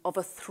opening of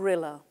a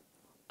thriller,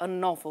 a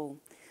novel.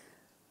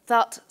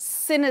 that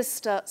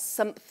sinister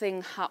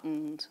something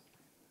happened,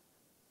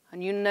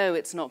 and you know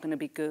it's not going to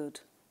be good.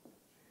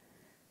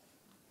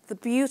 The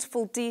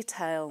beautiful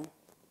detail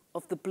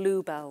of the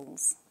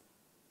bluebells,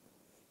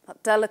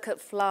 that delicate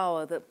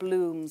flower that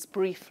blooms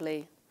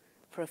briefly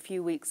for a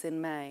few weeks in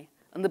May.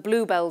 And the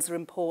bluebells are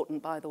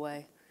important, by the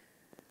way.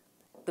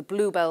 The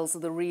bluebells are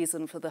the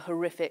reason for the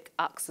horrific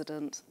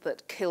accident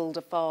that killed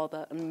a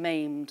father and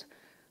maimed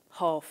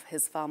half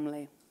his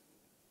family.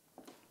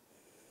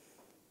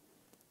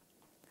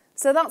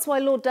 So that's why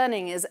Lord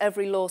Denning is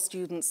every law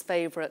student's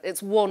favourite.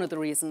 It's one of the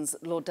reasons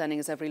Lord Denning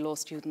is every law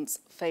student's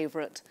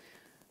favourite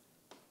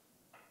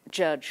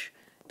judge.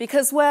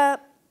 Because where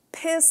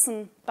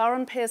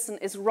Baron Pearson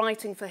is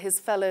writing for his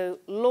fellow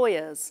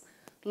lawyers,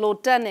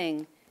 Lord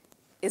Denning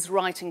is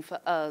writing for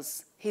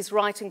us. He's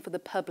writing for the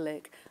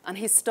public, and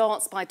he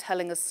starts by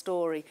telling a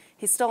story.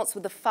 He starts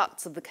with the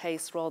facts of the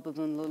case rather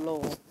than the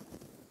law.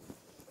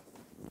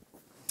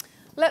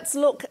 Let's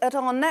look at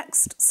our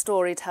next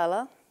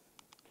storyteller,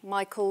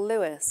 Michael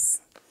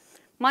Lewis.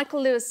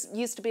 Michael Lewis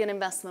used to be an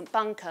investment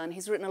banker, and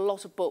he's written a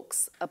lot of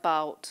books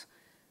about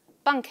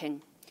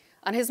banking.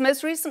 And his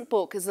most recent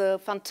book is a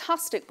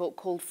fantastic book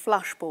called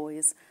Flash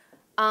Boys.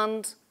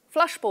 And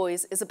Flash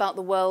Boys is about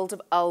the world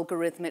of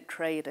algorithmic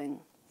trading.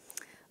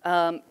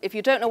 If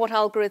you don't know what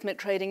algorithmic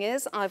trading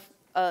is, I've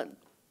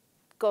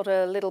got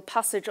a little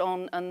passage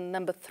on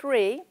number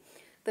 3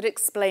 that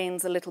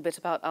explains a little bit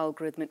about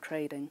algorithmic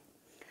trading.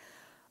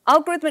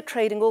 Algorithmic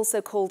trading,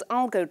 also called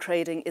algo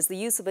trading, is the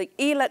use of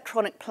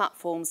electronic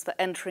platforms for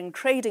entering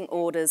trading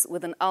orders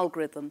with an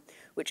algorithm,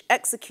 which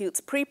executes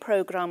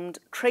pre-programmed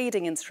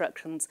trading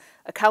instructions,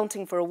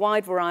 accounting for a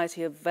wide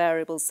variety of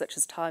variables such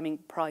as timing,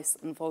 price,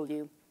 and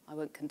volume. I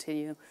won't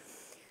continue.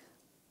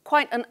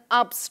 Quite an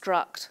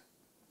abstract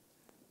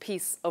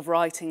piece of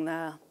writing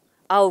there.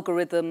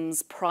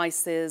 Algorithms,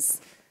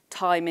 prices,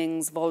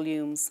 timings,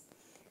 volumes.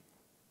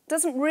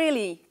 Doesn't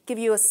really give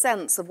you a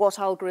sense of what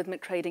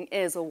algorithmic trading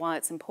is or why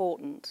it's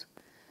important.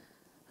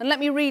 And let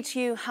me read to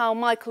you how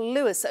Michael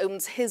Lewis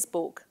opens his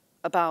book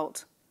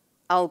about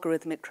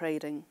algorithmic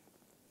trading.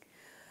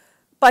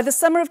 By the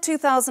summer of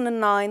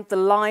 2009, the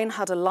line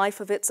had a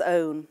life of its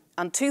own,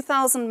 and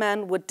 2,000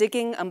 men were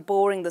digging and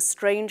boring the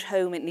strange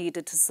home it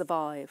needed to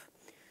survive.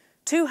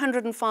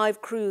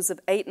 205 crews of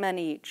 8 men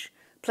each,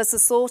 plus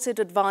assorted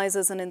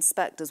advisors and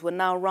inspectors, were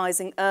now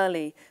rising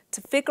early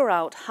to figure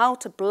out how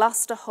to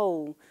blast a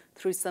hole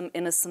through some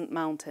innocent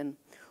mountain,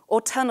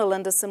 or tunnel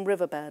under some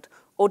riverbed,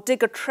 or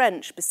dig a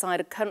trench beside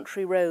a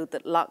country road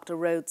that lacked a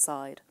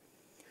roadside.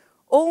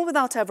 All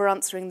without ever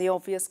answering the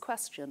obvious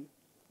question,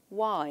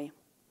 why?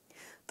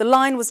 The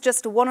line was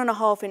just a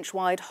 1.5-inch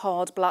wide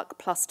hard black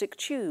plastic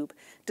tube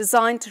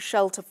designed to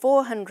shelter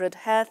 400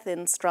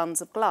 hair-thin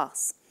strands of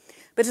glass.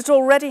 But it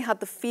already had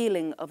the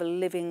feeling of a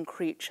living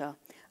creature,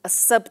 a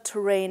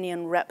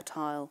subterranean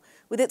reptile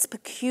with its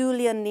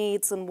peculiar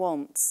needs and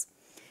wants.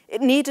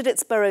 It needed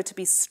its burrow to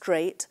be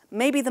straight,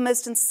 maybe the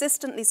most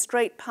insistently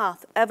straight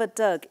path ever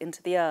dug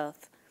into the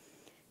earth.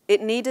 It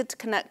needed to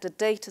connect a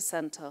data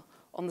center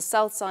on the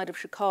south side of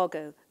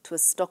Chicago to a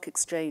stock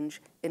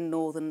exchange in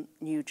northern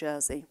New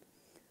Jersey.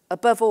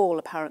 Above all,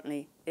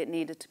 apparently, it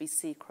needed to be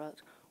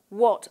secret.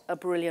 What a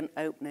brilliant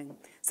opening.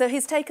 So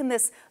he's taken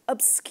this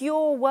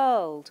obscure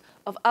world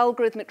of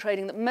algorithmic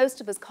trading that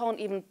most of us can't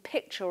even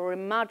picture or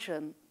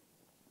imagine,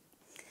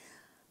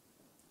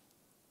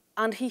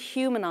 and he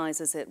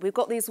humanizes it. We've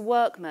got these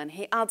workmen.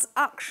 He adds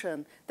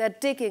action. They're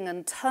digging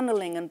and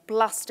tunneling and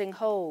blasting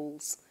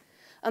holes.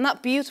 And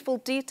that beautiful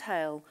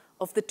detail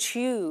of the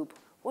tube.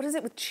 What is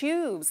it with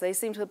tubes? They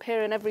seem to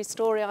appear in every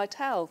story I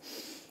tell.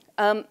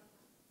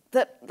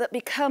 That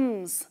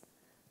becomes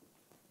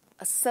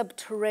a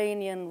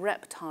subterranean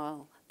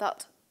reptile,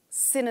 that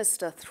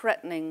sinister,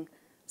 threatening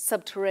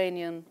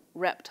subterranean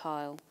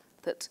reptile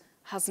that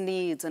has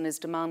needs and is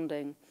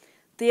demanding.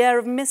 The air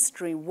of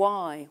mystery,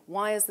 why?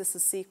 Why is this a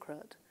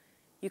secret?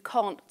 You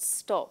can't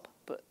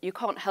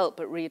help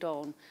but read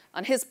on.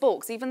 And his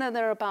books, even though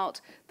they're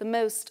about the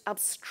most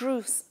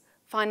abstruse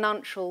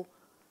financial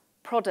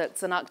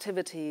products and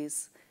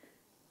activities,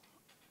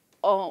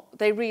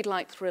 they read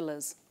like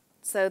thrillers.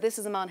 So this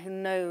is a man who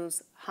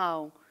knows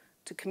how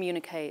to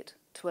communicate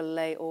to a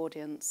lay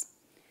audience.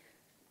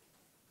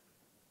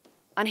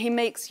 And he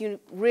makes you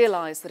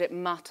realize that it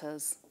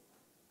matters.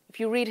 If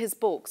you read his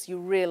books, you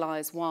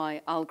realize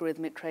why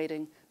algorithmic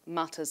trading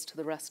matters to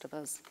the rest of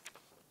us.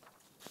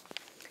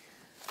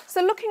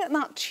 So looking at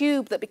that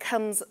tube that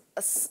becomes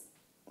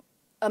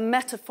a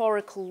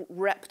metaphorical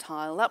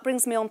reptile, that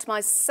brings me on to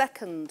my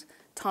second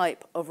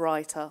type of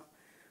writer,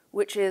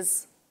 which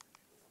is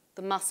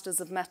the masters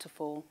of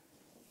metaphor.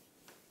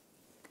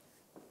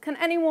 Can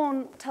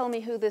anyone tell me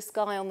who this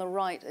guy on the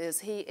right is?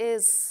 He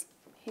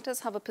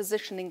does have a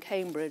position in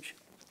Cambridge.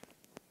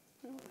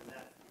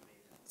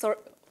 Sorry.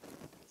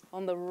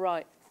 On the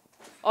right.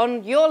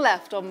 On your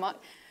left, on my...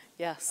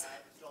 Yes.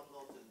 John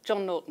Norton.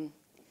 John Norton.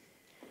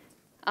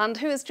 And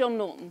who is John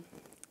Norton?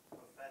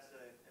 Professor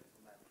in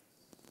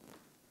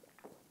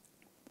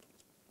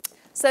informatics.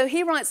 So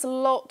he writes a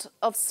lot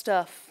of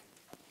stuff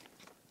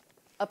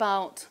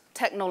about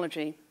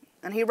technology,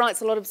 and he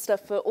writes a lot of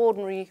stuff for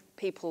ordinary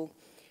people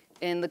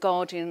in The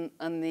Guardian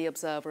and The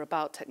Observer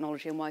about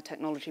technology and why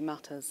technology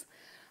matters.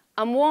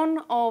 And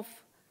one of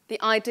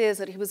the ideas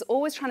that he was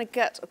always trying to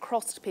get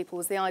across to people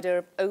was the idea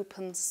of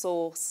open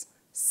source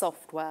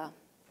software.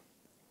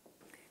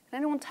 Can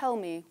anyone tell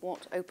me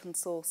what open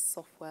source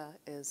software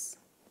is?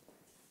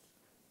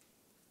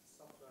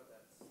 Software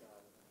that's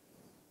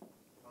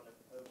kind of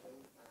open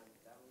and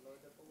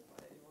downloadable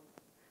by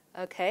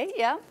anyone. Okay,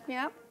 yeah.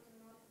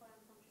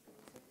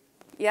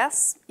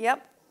 Yes,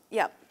 yep.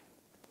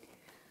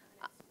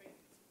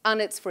 And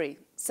it's free.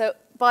 So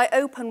by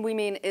open, we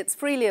mean it's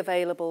freely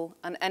available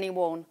and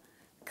anyone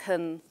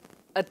can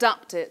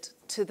adapt it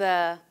to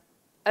their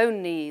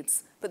own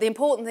needs. But the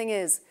important thing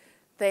is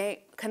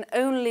they can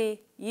only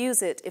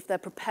use it if they're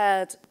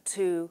prepared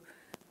to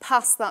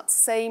pass that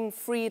same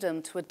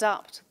freedom to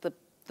adapt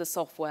the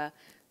software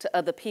to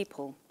other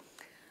people.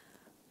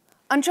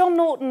 And John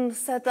Norton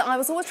said that I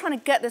was always trying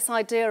to get this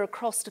idea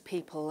across to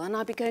people, and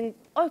I'd be going,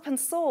 open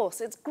source,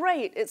 it's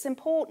great, it's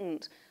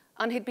important.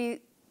 And he'd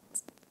be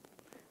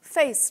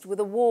faced with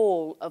a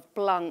wall of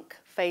blank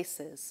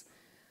faces.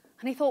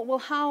 And he thought, well,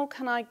 how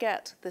can I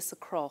get this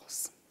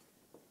across?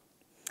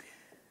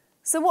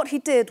 So what he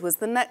did was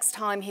the next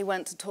time he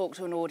went to talk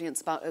to an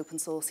audience about open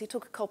source, he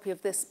took a copy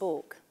of this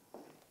book.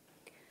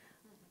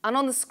 And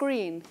on the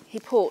screen, he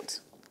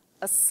put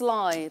a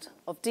slide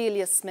of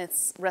Delia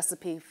Smith's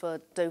recipe for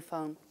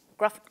gratin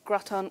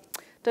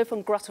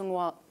dauphinoise,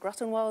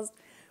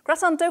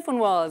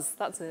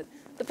 that's it,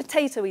 the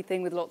potatoey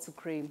thing with lots of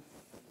cream.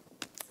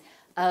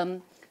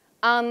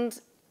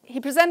 And he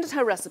presented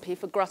her recipe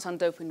for gratin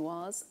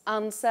dauphinoise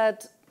and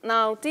said,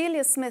 now,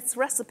 Delia Smith's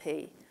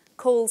recipe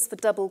calls for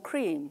double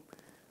cream,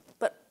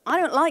 but I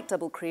don't like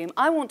double cream,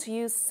 I want to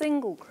use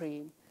single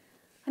cream.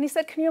 And he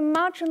said, can you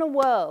imagine a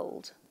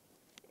world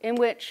in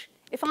which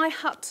if I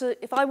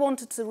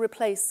wanted to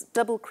replace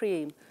double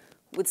cream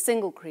with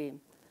single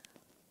cream,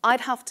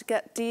 I'd have to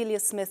get Delia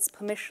Smith's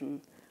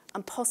permission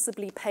and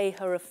possibly pay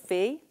her a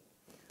fee?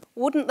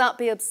 Wouldn't that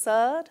be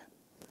absurd?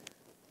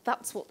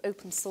 That's what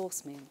open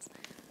source means.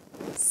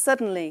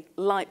 Suddenly,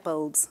 light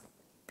bulbs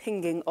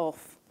pinging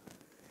off.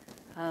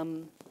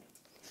 And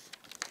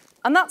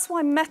that's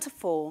why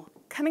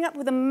coming up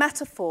with a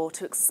metaphor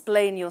to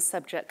explain your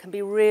subject can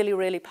be really,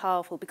 really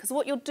powerful, because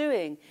what you're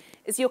doing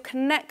is you're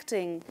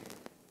connecting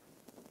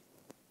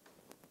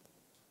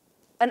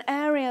an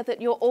area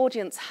that your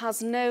audience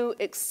has no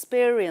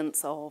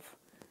experience of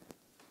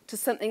to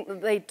something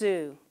that they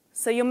do.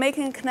 So you're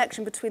making a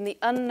connection between the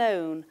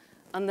unknown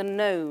and the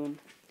known.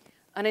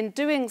 And in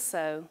doing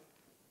so,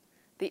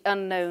 the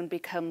unknown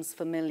becomes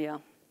familiar.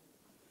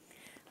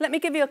 Let me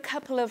give you a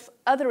couple of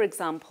other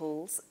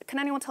examples. Can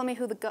anyone tell me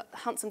who the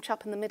handsome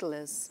chap in the middle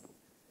is?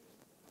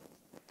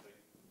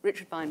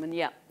 Richard Feynman,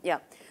 yeah.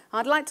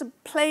 I'd like to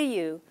play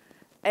you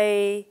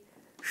a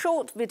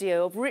short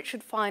video of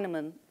Richard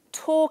Feynman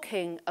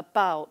talking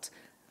about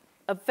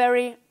a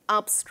very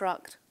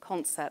abstract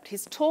concept.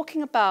 He's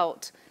talking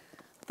about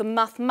the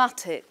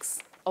mathematics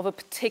of a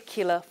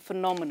particular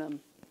phenomenon.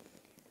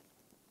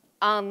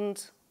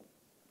 And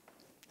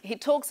he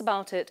talks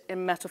about it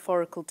in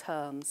metaphorical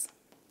terms.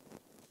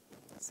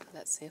 So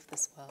let's see if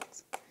this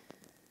works.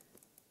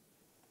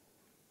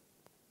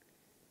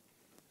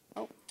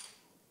 Oh.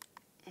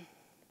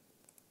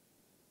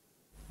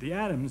 The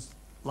atoms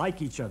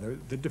like each other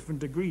to different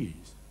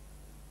degrees.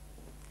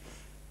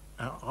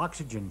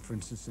 Oxygen, for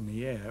instance, in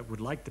the air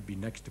would like to be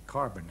next to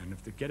carbon, and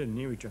if they get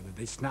near each other,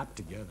 they snap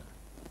together.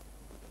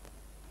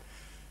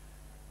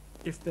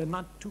 If they're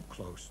not too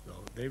close,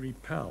 though, they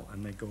repel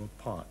and they go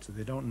apart, so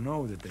they don't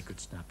know that they could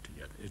snap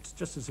together. It's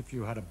just as if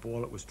you had a ball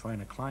that was trying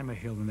to climb a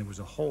hill and there was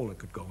a hole it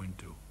could go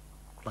into,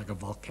 like a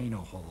volcano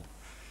hole,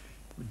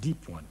 a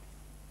deep one.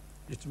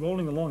 It's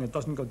rolling along, it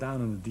doesn't go down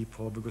in the deep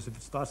hole, because if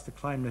it starts to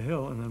climb the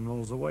hill and then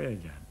rolls away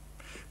again.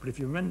 But if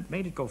you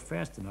made it go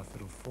fast enough,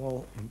 it'll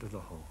fall into the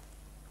hole.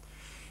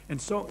 And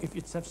so if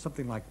you have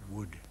something like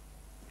wood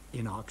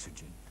in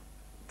oxygen,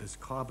 there's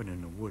carbon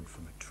in the wood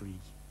from a tree,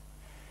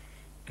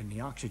 and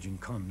the oxygen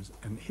comes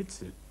and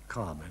hits it,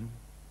 carbon,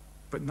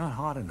 but not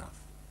hard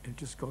enough. It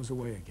just goes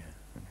away again.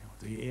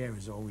 The air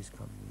is always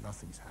coming,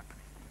 nothing's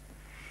happening.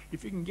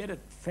 If you can get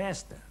it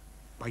faster,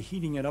 by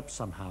heating it up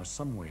somehow,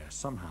 somewhere,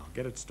 somehow,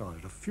 get it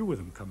started, a few of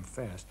them come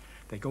fast,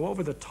 they go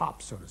over the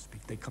top, so to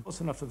speak. They come close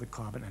enough to the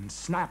carbon and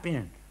snap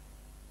in.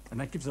 And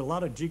that gives a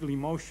lot of jiggly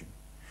motion,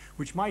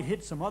 which might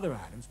hit some other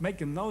atoms,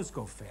 making those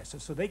go faster,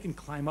 so they can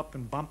climb up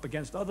and bump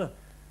against other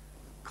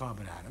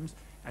carbon atoms,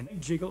 and they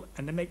jiggle,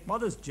 and they make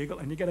others jiggle,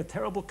 and you get a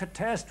terrible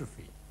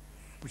catastrophe,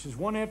 which is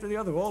one after the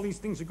other. All these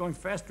things are going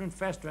faster and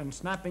faster and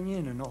snapping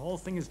in, and the whole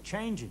thing is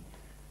changing.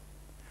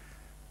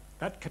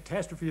 That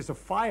catastrophe is a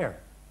fire.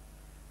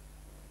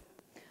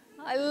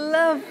 I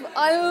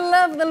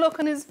love the look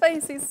on his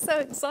face. He's so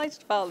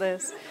excited about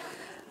this.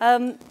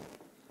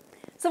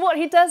 So what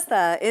he does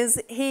there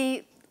is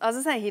as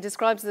I say, he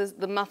describes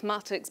the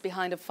mathematics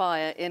behind a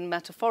fire in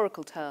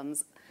metaphorical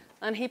terms,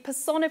 and he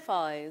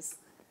personifies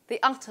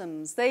the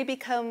atoms. They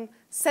become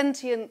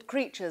sentient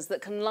creatures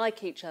that can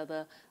like each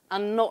other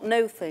and not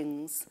know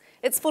things.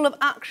 It's full of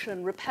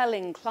action,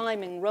 repelling,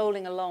 climbing,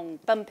 rolling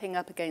along, bumping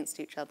up against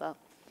each other.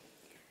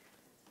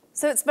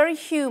 So it's very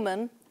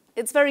human,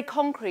 it's very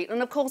concrete,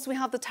 and of course we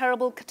have the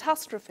terrible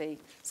catastrophe.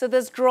 So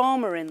there's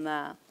drama in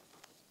there.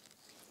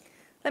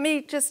 Let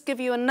me just give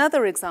you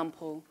another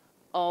example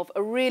of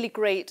a really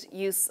great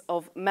use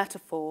of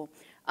metaphor.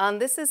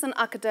 And this is an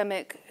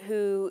academic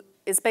who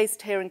is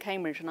based here in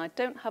Cambridge, and I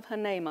don't have her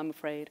name, I'm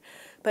afraid.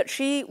 But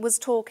she was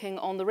talking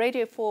on the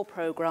Radio 4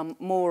 programme,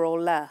 More or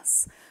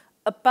Less,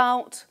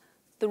 about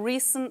the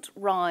recent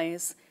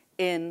rise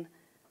in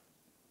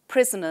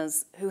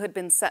prisoners who had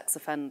been sex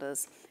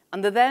offenders.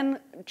 And the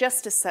then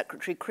Justice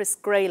Secretary, Chris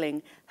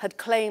Grayling, had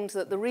claimed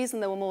that the reason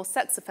there were more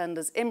sex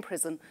offenders in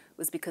prison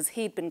was because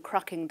he'd been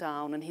cracking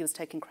down and he was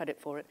taking credit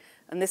for it.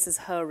 And this is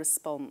her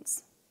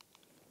response.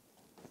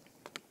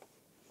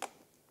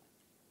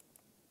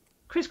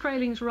 Chris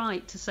Grayling's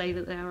right to say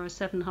that there are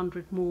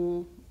 700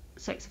 more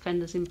sex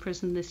offenders in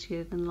prison this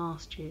year than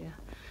last year.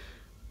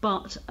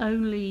 But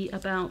only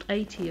about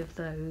 80 of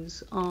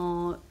those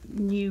are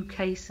new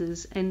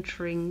cases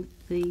entering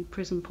the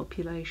prison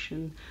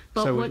population.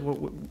 But so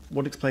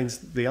what explains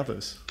the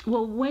others?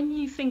 Well, when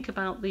you think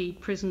about the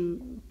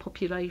prison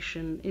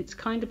population, it's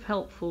kind of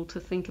helpful to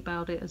think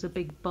about it as a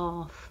big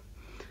bath,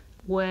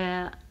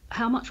 where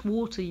how much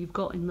water you've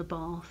got in the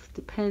bath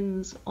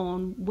depends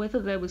on whether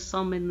there was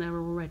some in there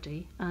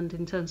already, and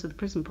in terms of the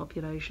prison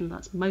population,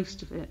 that's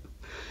most of it.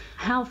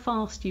 How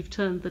fast you've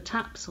turned the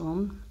taps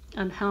on,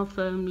 and how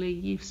firmly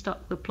you've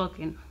stuck the plug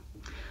in.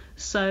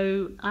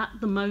 So at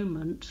the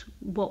moment,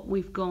 what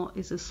we've got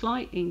is a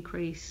slight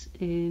increase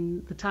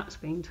in the taps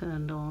being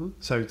turned on.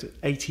 So it's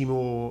 80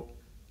 more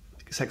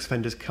sex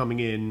offenders coming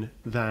in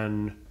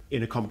than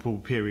in a comparable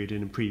period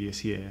in a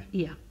previous year?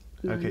 Yeah.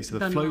 Okay, so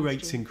the flow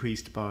rate's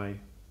increased by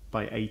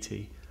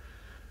 80.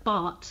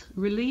 But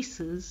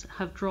releases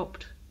have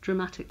dropped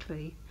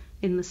dramatically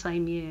in the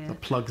same year. The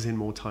plugs in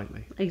more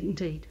tightly.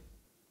 Indeed.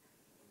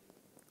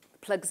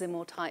 Plugs in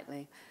more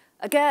tightly.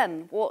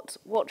 Again, what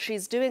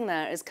she's doing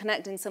there is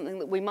connecting something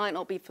that we might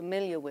not be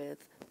familiar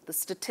with, the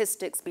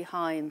statistics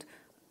behind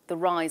the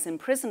rise in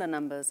prisoner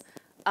numbers,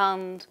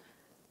 and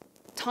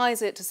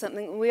ties it to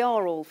something we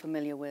are all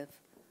familiar with,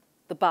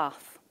 the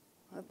bath.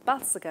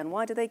 Baths again,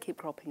 why do they keep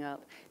cropping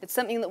up? It's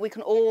something that we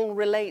can all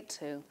relate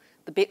to,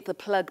 the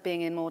plug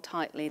being in more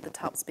tightly, the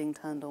taps being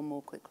turned on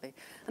more quickly.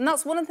 And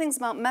that's one of the things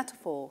about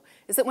metaphor,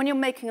 is that when you're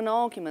making an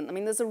argument, I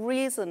mean, there's a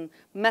reason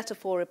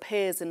metaphor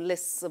appears in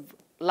lists of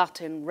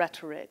Latin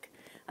rhetoric,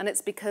 and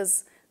it's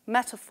because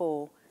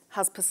metaphor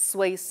has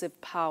persuasive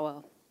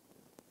power.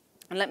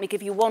 And let me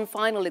give you one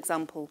final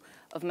example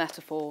of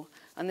metaphor,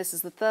 and this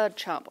is the third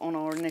chap on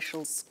our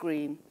initial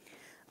screen,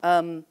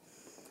 who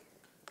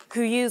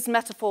used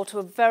metaphor to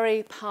a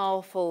very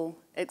powerful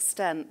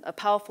extent, a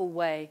powerful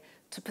way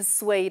to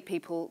persuade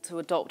people to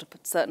adopt a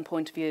certain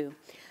point of view.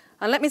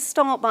 And let me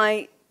start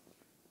by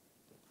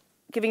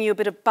giving you a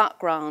bit of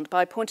background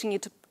by pointing you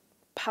to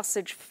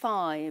passage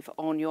 5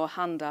 on your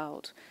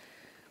handout.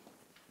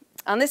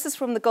 And this is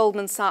from the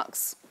Goldman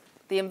Sachs,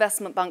 the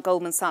investment bank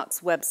Goldman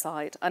Sachs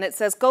website. And it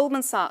says,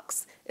 Goldman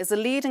Sachs is a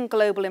leading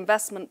global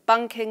investment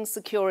banking,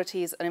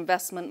 securities and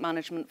investment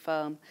management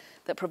firm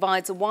that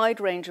provides a wide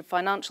range of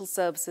financial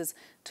services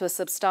to a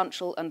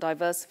substantial and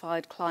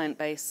diversified client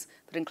base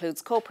that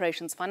includes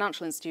corporations,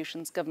 financial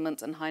institutions,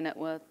 governments and high net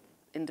worth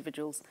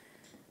individuals.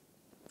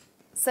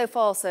 So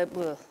far, so,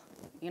 ugh.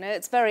 You know,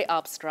 it's very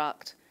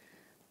abstract.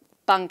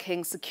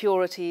 Banking,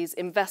 securities,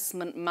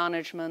 investment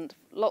management,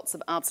 lots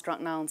of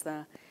abstract nouns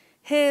there.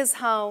 Here's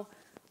how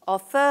our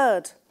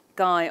third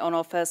guy on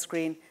our first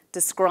screen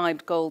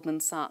described Goldman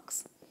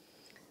Sachs.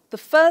 The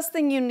first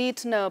thing you need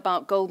to know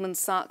about Goldman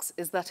Sachs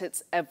is that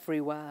it's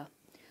everywhere.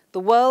 The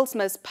world's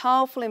most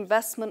powerful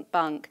investment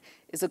bank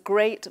is a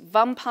great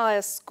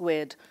vampire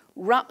squid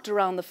wrapped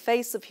around the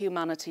face of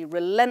humanity,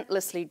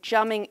 relentlessly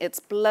jamming its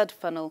blood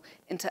funnel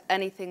into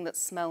anything that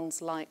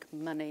smells like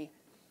money.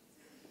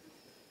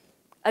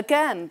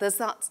 Again, there's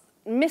that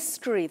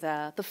mystery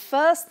there. The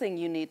first thing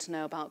you need to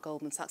know about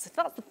Goldman Sachs, if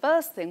that's the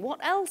first thing, what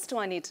else do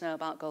I need to know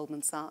about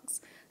Goldman Sachs?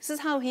 This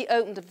is how he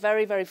opened a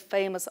very, very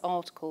famous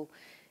article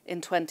in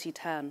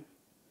 2010.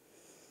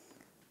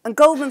 And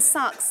Goldman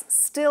Sachs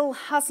still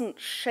hasn't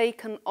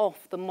shaken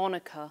off the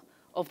moniker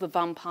of the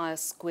vampire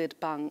squid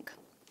bank.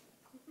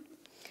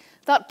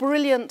 That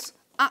brilliant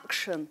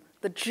action,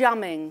 the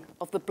jamming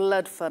of the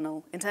blood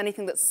funnel into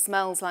anything that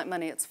smells like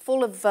money, it's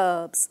full of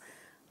verbs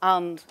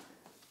and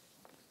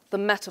the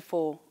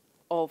metaphor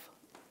of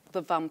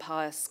the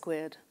vampire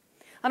squid.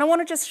 And I want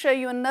to just show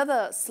you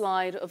another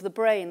slide of the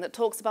brain that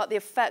talks about the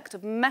effect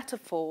of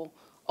metaphor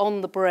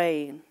on the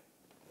brain.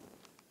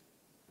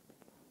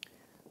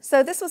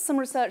 So this was some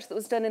research that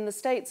was done in the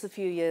States a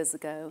few years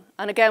ago.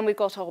 And again, we've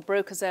got our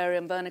Broca's area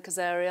and Wernicke's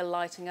area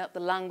lighting up the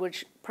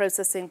language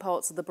processing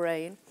parts of the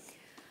brain.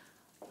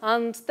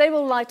 And they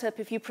will light up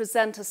if you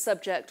present a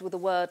subject with a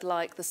word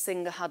like the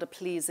singer had a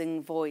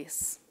pleasing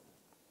voice.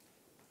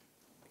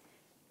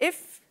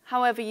 If,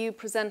 however, you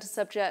present a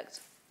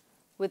subject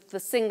with the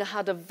singer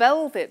had a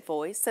velvet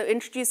voice, so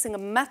introducing a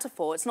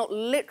metaphor. It's not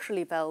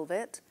literally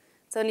velvet,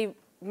 it's only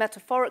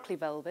metaphorically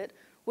velvet.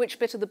 Which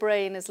bit of the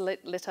brain is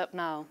lit up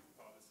now?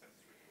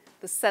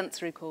 The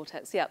sensory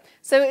cortex, yeah.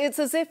 So it's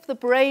as if the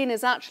brain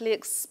is actually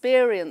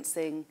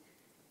experiencing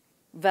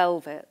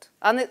velvet.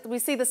 And we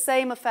see the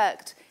same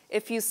effect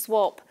if you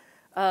swap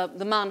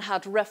the man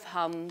had rough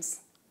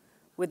hands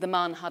with the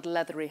man had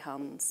leathery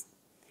hands.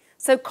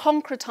 So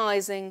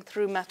concretizing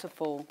through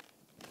metaphor.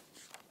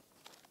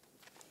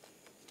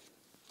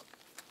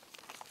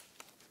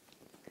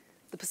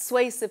 The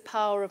persuasive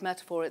power of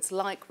metaphor, it's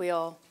like we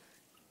are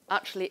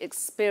actually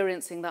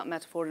experiencing that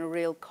metaphor in a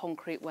real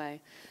concrete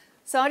way.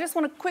 So I just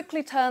want to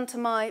quickly turn to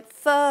my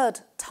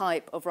third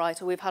type of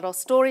writer. We've had our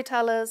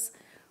storytellers,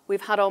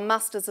 we've had our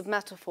masters of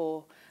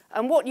metaphor,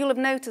 and what you'll have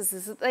noticed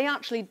is that they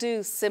actually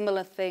do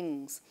similar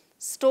things.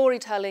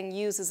 Storytelling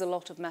uses a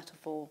lot of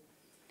metaphor,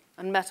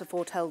 and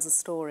metaphor tells a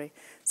story.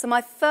 So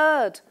my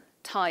third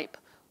type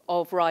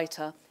of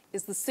writer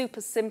is the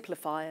super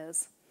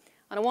simplifiers.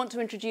 And I want to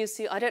introduce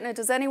you, I don't know,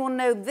 does anyone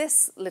know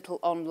this little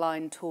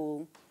online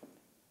tool?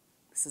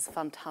 This is a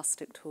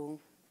fantastic tool.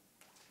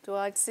 Do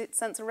I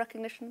sense a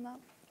recognition of that?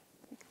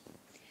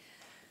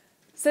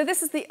 So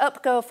this is the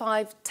UpGo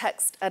 5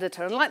 text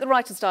editor. And like the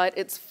Writer's Diet,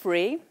 it's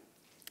free.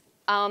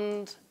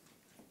 And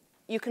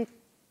you can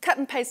cut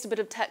and paste a bit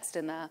of text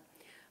in there.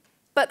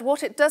 But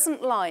what it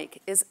doesn't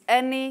like is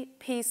any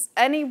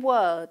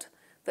word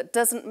that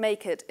doesn't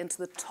make it into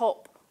the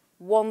top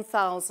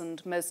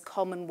 1,000 most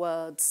common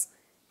words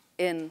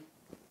in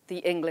the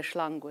English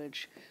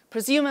language.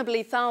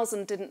 Presumably,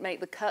 1,000 didn't make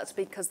the cut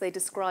because they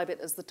describe it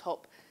as the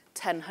top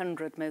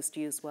 1,000 most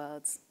used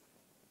words.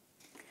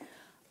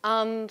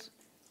 And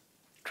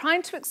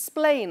trying to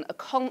explain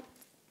a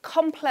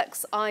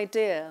complex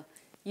idea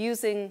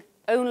using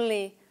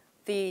only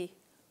the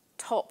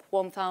top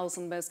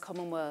 1,000 most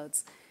common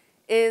words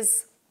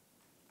is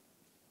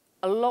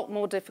a lot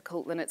more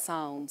difficult than it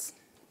sounds.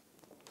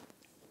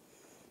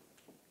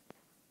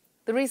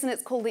 The reason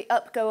it's called the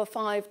UpGo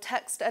 5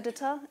 text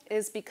editor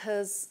is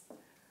because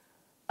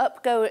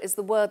UpGo is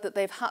the word that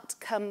they've had to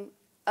come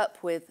up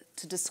with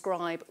to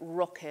describe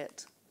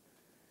rocket.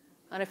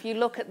 And if you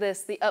look at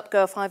this, the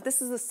UpGo 5,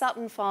 this is the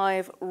Saturn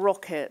V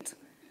rocket.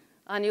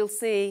 And you'll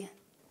see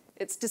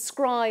it's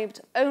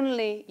described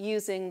only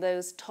using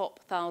those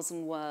top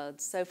 1,000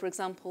 words. So, for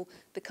example,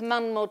 the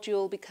command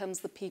module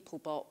becomes the people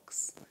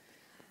box.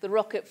 The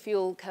rocket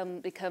fuel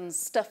becomes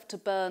stuff to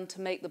burn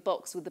to make the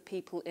box with the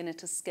people in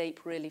it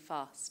escape really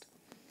fast.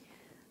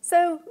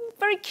 So,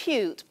 very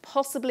cute,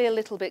 possibly a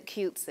little bit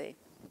cutesy.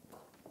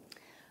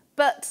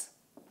 But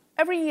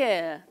every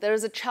year there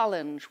is a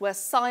challenge where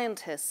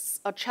scientists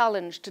are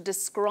challenged to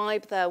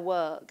describe their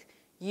work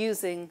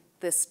using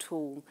this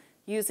tool,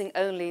 using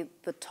only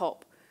the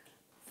top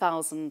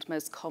 1,000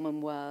 most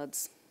common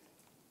words.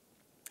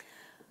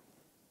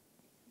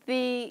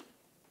 The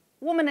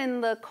woman in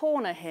the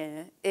corner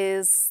here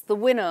is the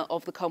winner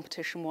of the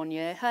competition one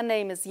year. Her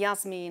name is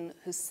Yasmin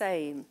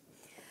Hussain.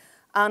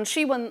 And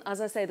she won,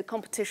 as I say, the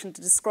competition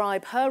to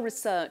describe her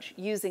research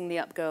using the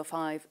UpGo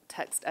 5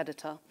 text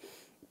editor.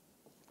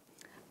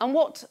 And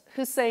what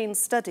Hussain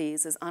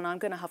studies, and I'm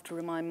going to have to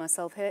remind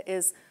myself here,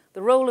 is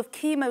the role of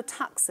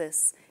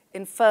chemotaxis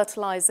in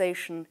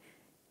fertilization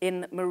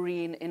in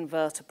marine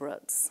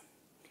invertebrates.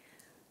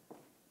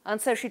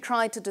 And so she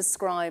tried to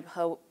describe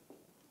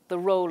the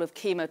role of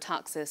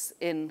chemotaxis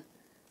in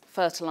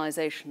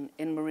fertilization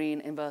in marine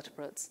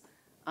invertebrates,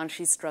 and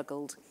she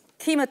struggled.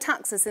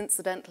 Chemotaxis,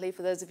 incidentally,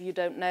 for those of you who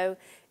don't know,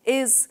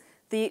 is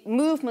the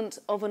movement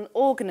of an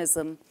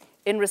organism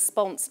in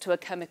response to a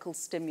chemical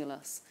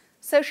stimulus.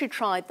 So she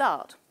tried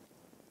that.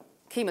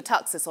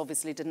 Chemotaxis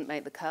obviously didn't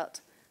make the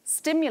cut.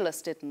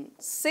 Stimulus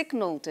didn't.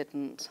 Signal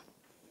didn't.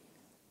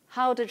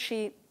 How could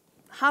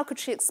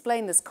she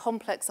explain this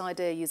complex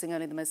idea using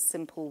only the most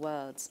simple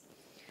words?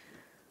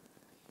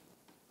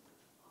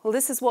 Well,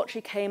 this is what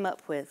she came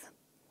up with.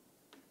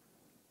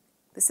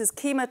 This is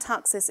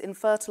chemotaxis in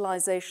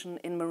fertilization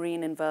in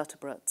marine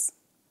invertebrates,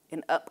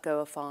 in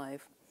UpGo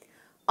 5.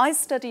 I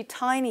study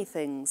tiny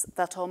things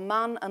that are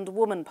man and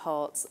woman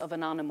parts of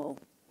an animal.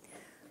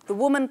 The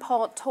woman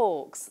part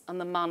talks and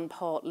the man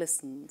part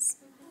listens.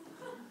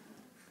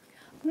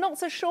 I'm not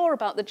so sure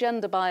about the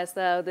gender bias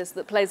there,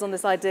 that plays on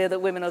this idea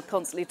that women are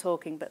constantly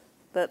talking, but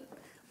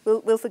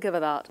we'll forgive her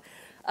that.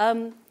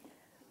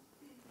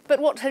 But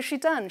what has she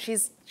done?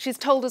 She's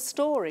told a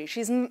story.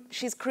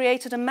 She's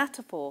created a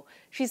metaphor.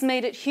 She's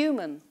made it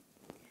human.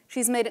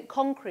 She's made it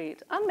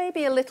concrete, and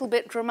maybe a little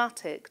bit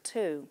dramatic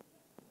too.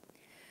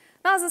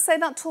 Now, as I say,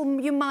 that tool,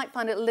 you might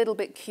find it a little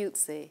bit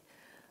cutesy.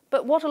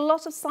 But what a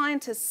lot of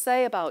scientists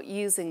say about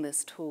using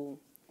this tool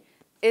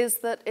is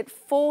that it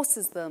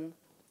forces them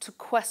to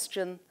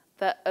question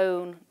their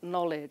own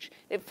knowledge.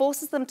 It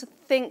forces them to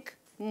think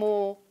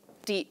more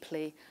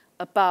deeply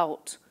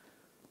about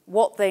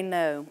what they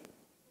know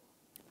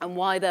and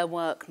why their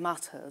work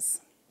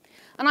matters.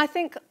 And I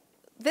think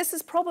this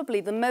is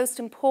probably the most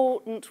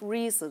important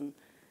reason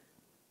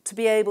to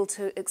be able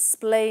to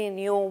explain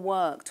your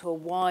work to a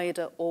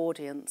wider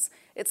audience.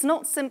 It's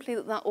not simply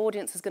that that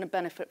audience is going to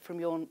benefit from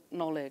your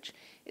knowledge.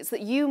 It's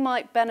that you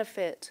might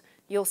benefit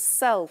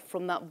yourself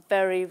from that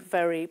very,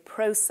 very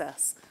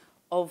process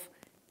of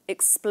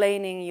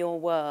explaining your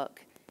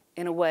work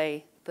in a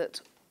way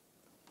that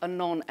a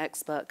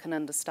non-expert can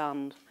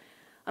understand.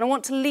 And I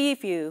want to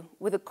leave you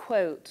with a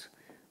quote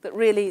that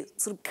really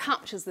sort of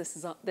captures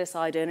this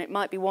idea, and it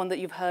might be one that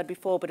you've heard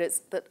before, but it's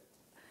that,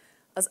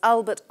 as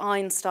Albert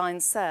Einstein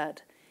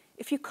said,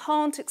 if you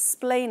can't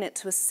explain it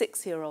to a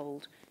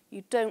 6-year-old,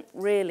 you don't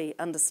really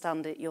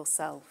understand it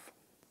yourself.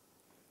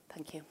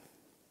 Thank you.